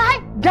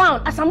 Lie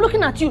down. As I'm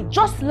looking at you,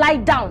 just lie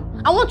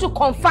down. I want to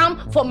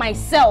confirm for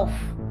myself.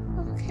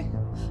 Okay.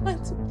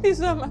 Auntie,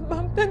 please,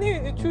 I'm telling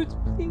you the truth,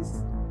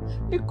 please.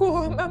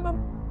 Because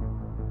I'm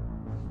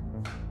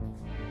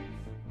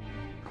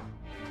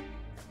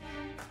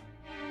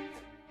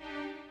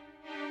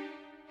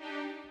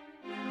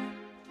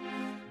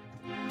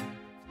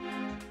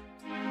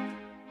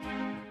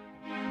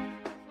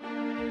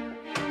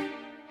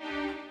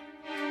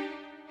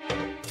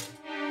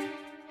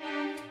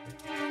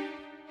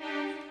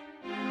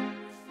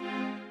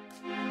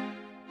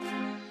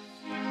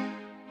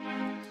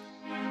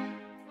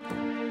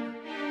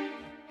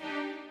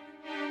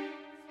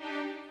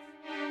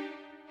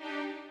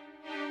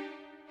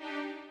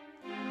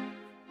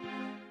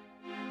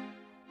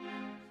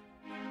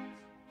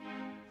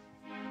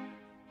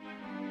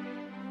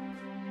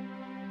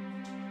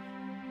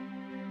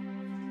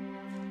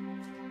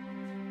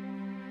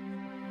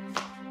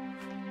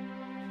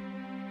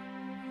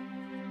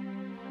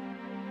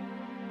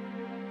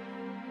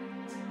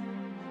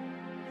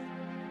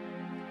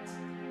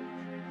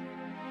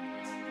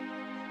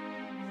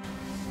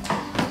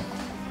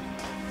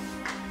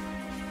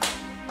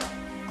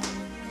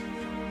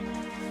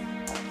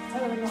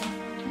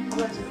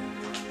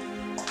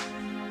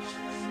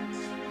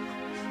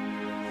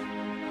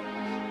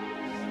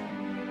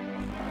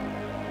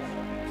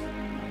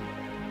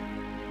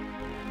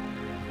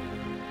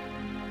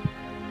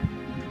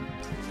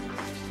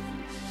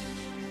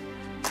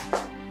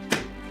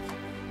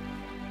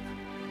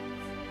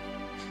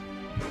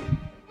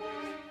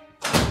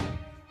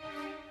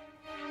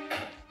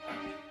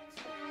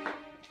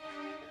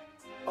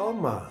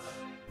Oma,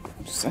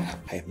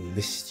 I have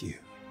missed you.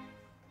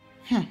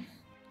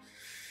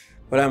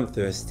 But I'm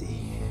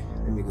thirsty.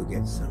 Let me go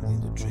get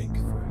something to drink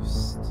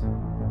first.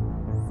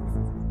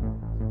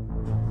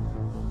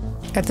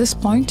 At this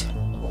point,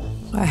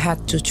 I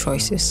had two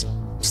choices.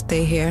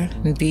 Stay here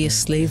and be a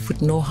slave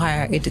with no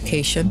higher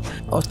education,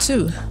 or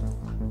two,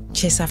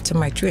 chase after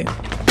my dream.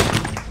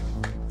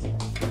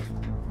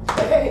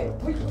 Hey,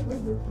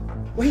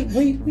 wait,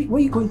 where are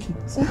you going to?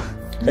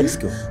 Let this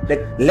go.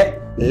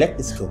 Let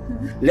this go.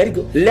 Let it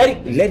go. Let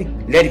it go.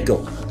 Let it go.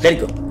 Let it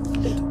go.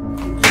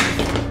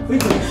 Where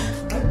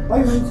are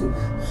you going to?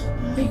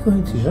 Where are you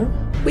going to, huh?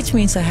 Which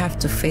means I have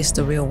to face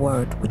the real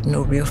world with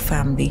no real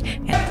family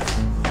and...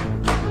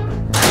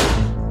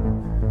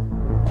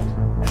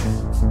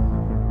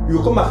 You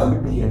come back and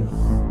meet me here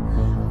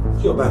now.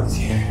 Your bag is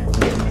here.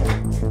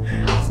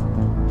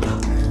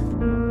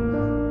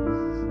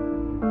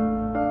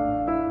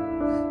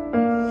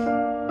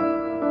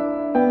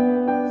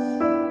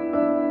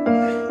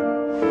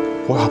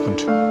 What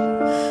happened?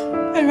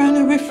 I ran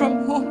away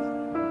from home.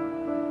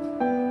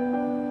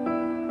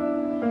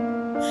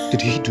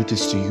 Did he do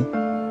this to you?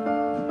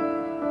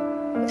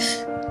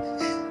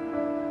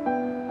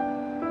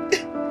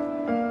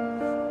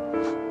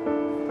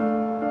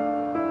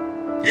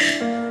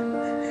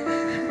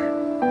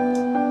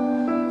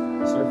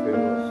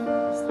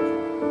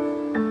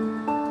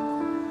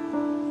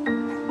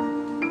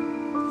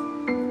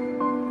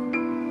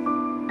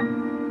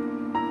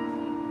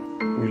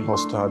 We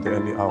lost her at the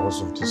early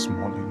hours of this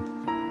morning.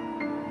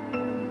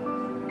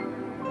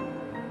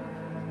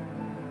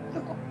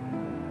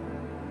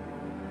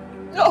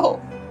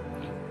 No!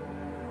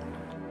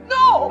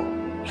 No!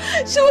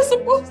 She was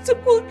supposed to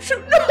pull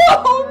through.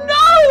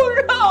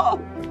 No!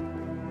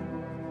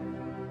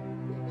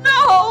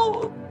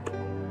 No!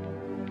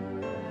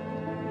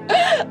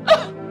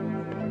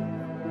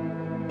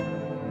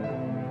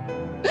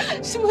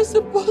 She was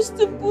supposed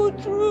to pull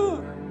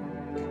through.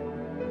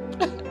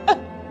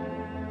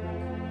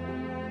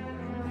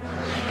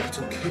 It's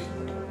okay.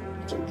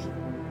 It's okay.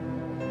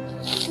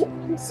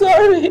 I'm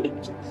sorry.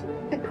 It's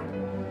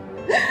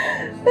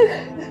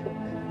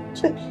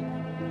okay.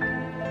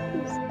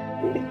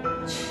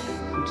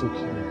 It's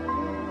okay.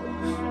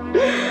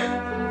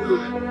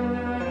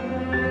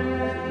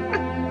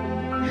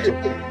 It's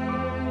okay.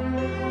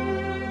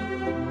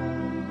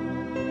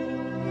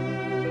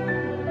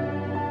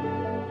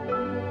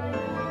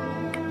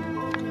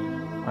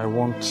 I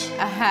want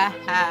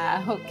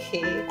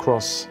Okay.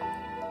 cross.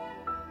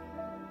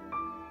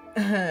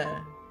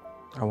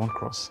 I want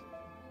cross.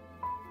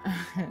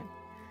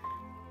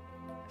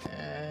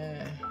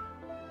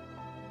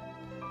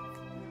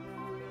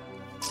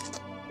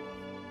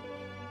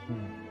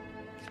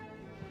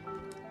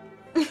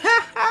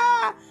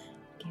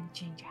 Game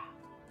changer.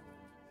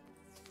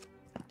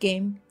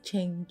 Game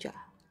changer.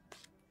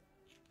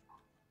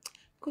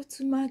 Go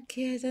to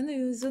market. I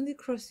know it's only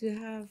cross you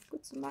have. Go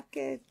to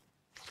market.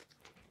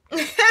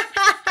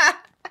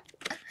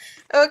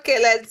 Okay,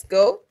 let's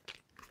go.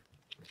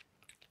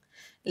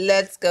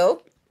 Let's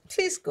go.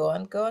 Please go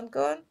on.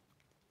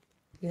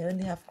 You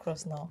only have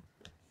cross now.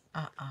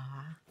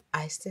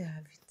 I still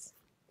have it.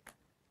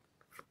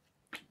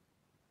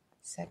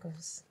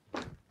 Seconds.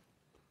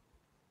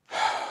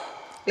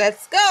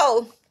 Let's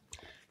go.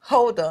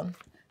 Hold on.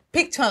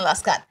 Pick one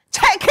last card.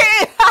 Check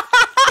it.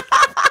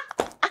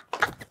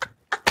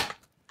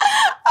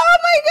 Oh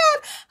my God.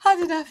 How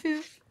did that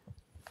feel?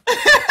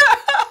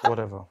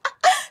 Whatever.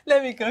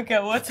 Let me go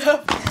get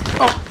water.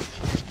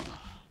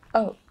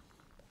 Oh.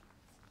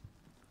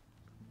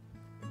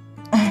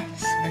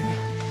 Sorry.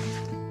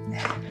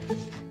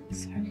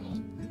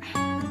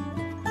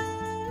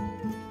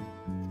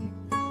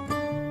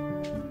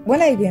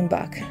 When are you going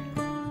back?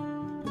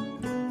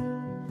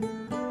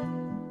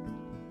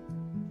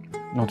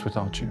 Not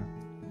without you.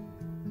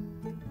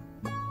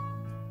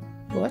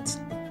 What?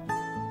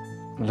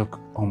 Look,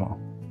 Omar.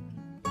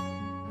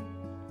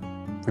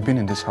 We've been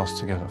in this house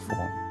together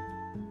for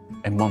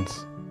a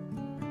month,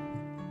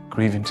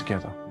 grieving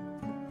together.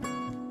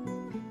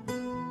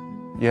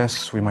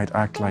 Yes, we might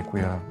act like we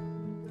are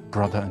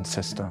brother and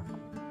sister,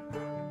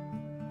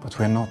 but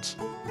we're not.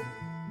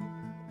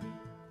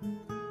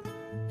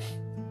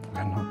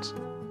 We're not.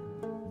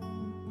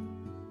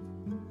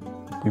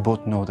 We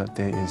both know that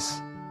there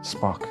is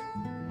spark,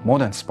 more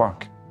than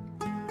spark.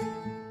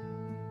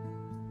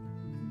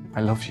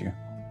 I love you.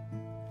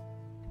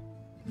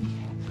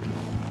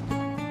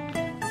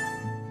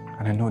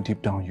 And I know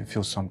deep down you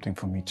feel something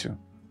for me too.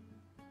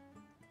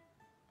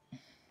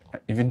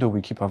 Even though we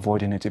keep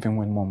avoiding it, even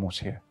when Mom was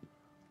here.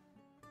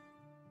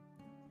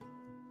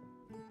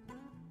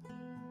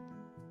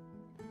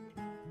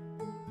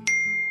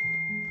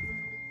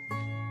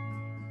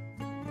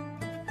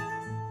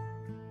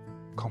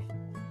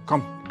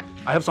 Come.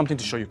 I have something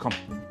to show you. Come.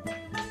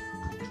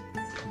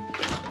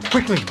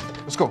 Quickly,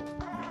 let's go.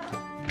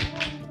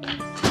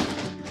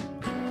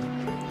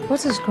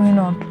 What is going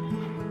on?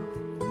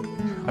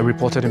 I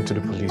reported him to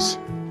the police.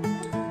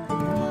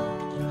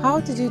 How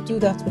did you do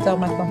that without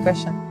my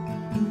confession?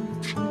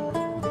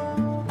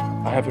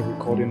 I have a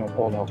recording of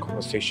all our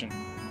conversation.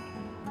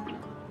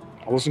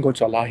 I wasn't going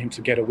to allow him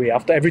to get away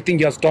after everything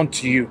he has done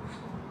to you.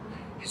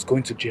 He's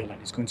going to jail and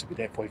he's going to be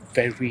there for a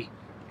very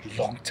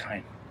long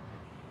time.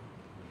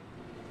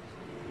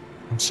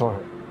 I'm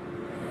sorry.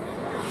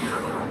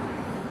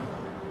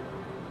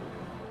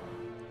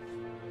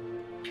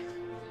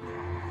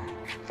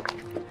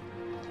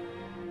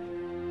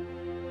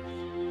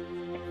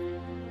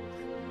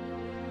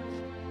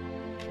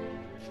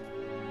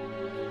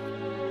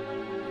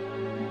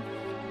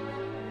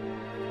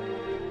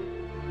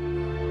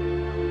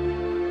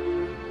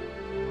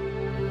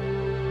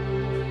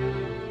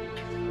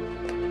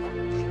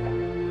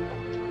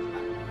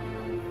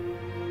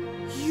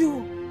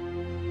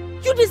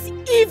 You this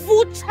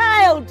evil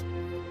child!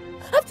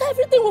 After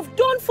everything we've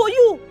done for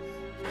you,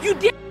 you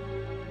dare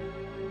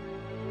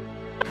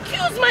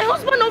accuse my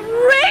husband of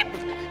rape?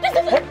 This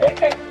is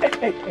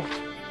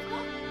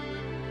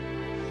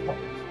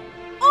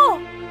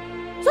Oh,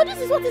 so this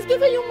is what is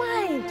giving you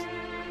mind?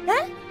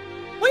 Eh?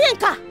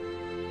 Onyenka!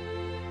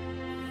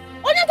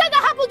 Onyenka ga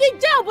happen in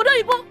jail, but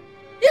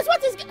it's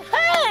what is...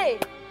 Hey!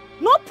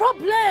 No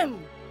problem.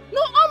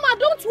 No, Oma,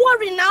 don't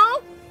worry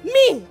now.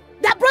 Me,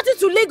 that brought you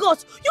to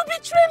Lagos. You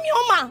betray me,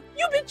 Oma.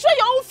 You betray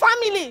your own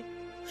family.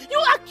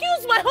 You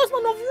accuse my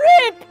husband of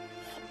rape.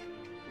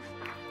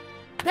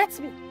 Bet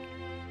me.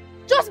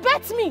 Just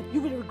bet me. You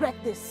will regret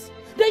this.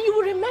 Then you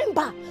will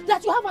remember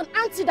that you have an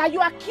auntie that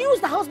you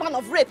accused the husband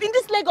of rape in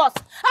this Lagos.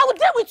 I will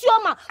deal with you,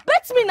 Oma.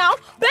 Bet me now.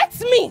 Bet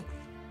me.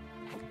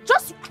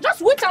 Just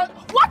wait and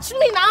watch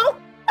me now.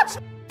 Watch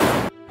me.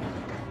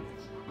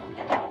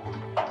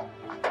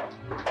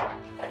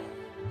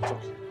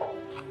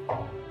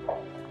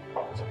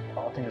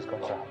 Nothing is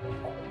going to happen.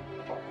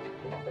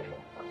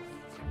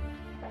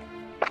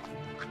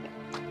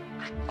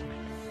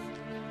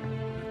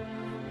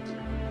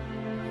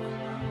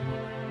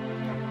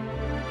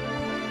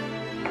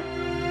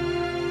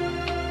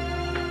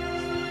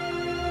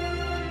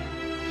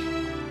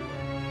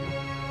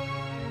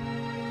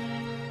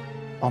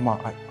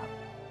 Mama,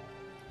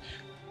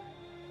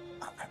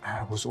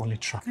 I was only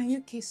trying. Can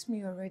you kiss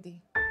me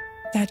already?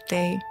 That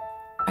day,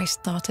 I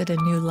started a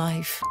new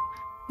life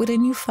with a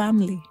new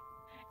family.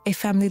 A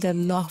family that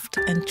loved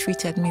and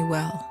treated me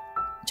well.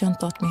 John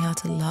taught me how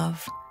to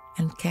love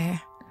and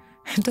care.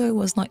 Though it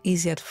was not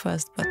easy at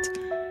first, but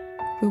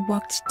we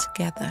worked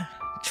together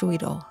through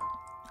it all.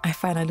 I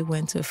finally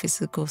went to a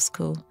physical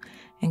school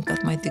and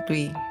got my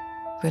degree.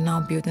 We're now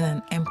building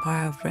an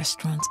empire of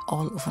restaurants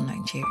all over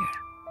Nigeria.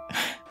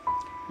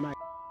 My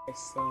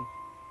son,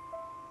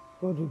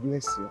 God will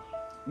bless you.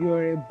 You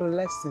are a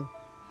blessing,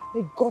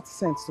 a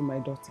godsend to my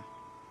daughter.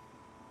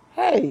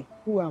 Hey,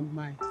 who am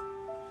I?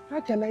 How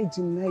can I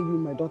deny you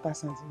my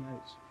daughter's hand in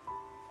marriage?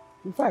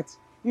 In fact,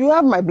 you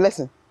have my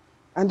blessing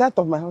and that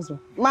of my husband.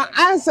 My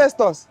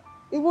ancestors,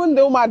 even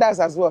the mothers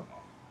as well.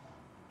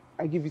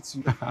 I give it to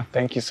you.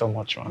 Thank you so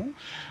much, man.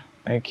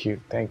 Thank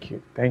you, thank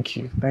you, thank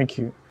you, thank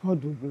you.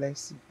 God will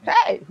bless you.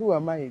 Hey, who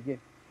am I again?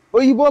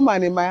 Oyibo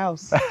man in my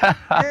house.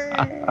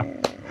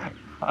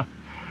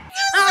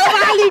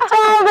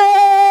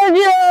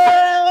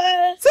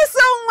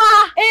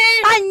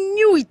 I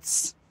knew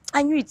it.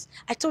 I knew it.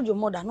 I told your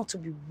mother not to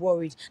be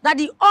worried. That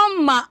the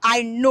Oma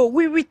I know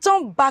will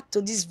return back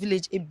to this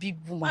village a big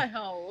woman.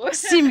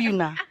 See you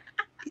now.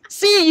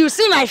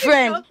 See my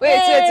friend.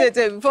 Wait.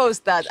 Before we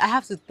start, I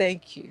have to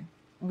thank you.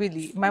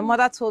 Really. My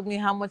mother told me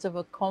how much of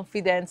a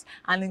confidence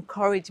and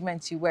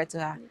encouragement you were to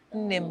her.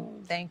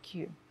 Nim, thank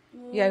you.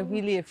 You are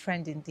really a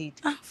friend indeed.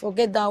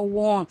 Forget that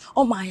one.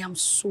 Oma, I am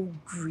so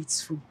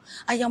grateful.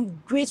 I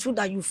am grateful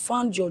that you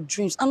found your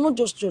dreams. And not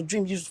just your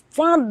dreams, you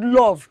found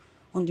love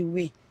on the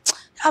way.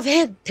 I've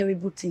heard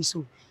terrible things,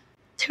 so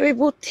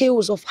terrible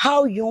tales of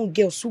how young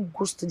girls who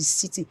goes to the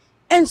city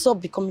ends up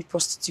becoming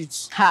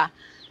prostitutes. Ha!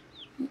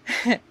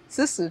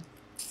 Susu,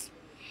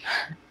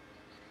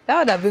 that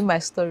would have been my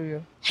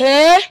story.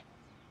 Hey?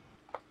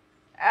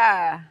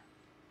 I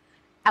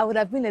would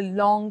have been a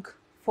long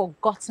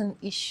forgotten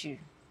issue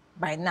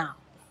by now.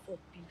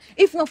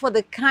 If not for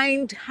the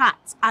kind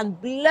heart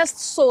and blessed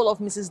soul of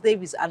Mrs.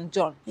 Davis and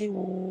John.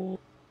 Omale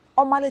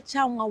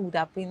Chanwa would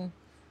have been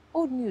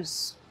old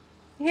news.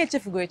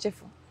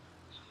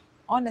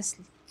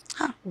 Honestly.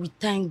 We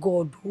thank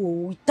God.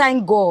 Oh, we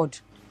thank God.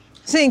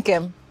 See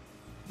Nkem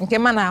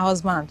and her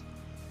husband.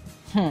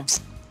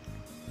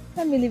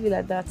 Let me leave it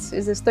like that.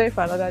 It's a story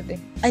for another day.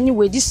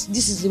 Anyway, this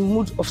is a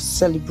mood of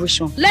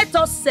celebration. Let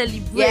us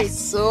celebrate. Yes,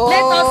 so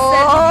let us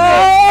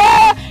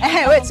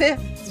Wait,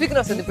 celebrate. speaking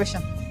of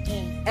celebration,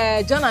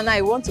 John and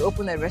I want to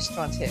open a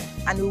restaurant here,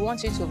 and we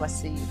want you to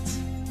oversee it.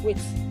 Wait.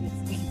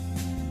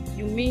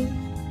 You mean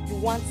you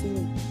want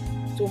me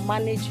to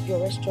manage your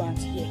restaurant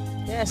here?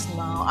 Yes,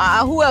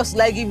 now. Who else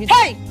will I give it?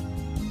 Hey!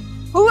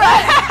 Who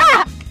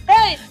else?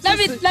 Hey!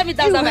 Let me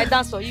dance my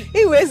dance for you.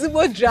 He was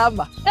more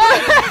drama.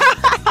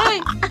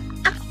 Hey!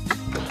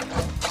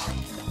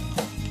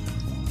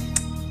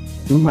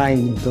 My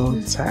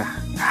daughter,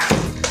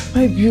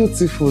 my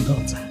beautiful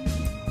daughter.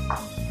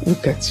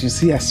 Look at you,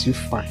 see as you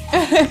fine.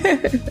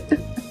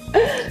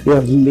 You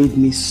have made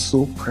me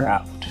so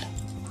proud.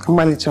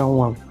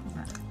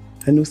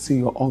 I know see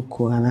your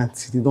uncle and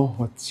auntie, they don't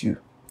hurt you.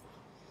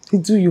 They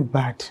do you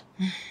bad,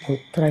 but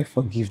try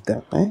forgive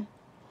them,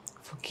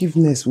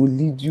 Forgiveness will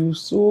lead you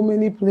so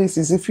many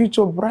places. A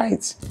future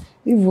bright.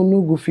 Even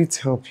no go fit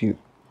help you.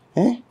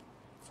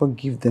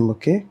 Forgive them,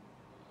 okay?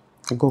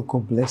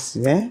 God bless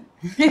you,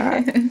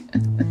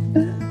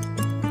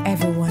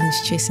 Everyone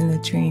is chasing a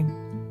dream.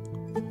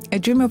 A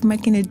dream of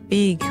making it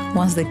big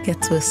once they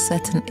get to a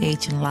certain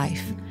age in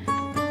life.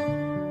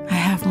 I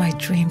have my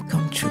dream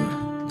come true,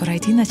 but I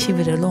didn't achieve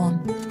it alone.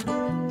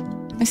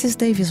 Mrs.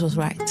 Davis was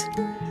right.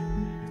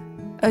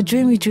 A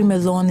dream you dream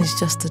alone is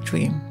just a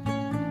dream,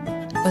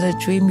 but a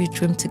dream you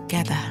dream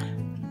together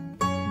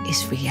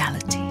is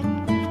reality.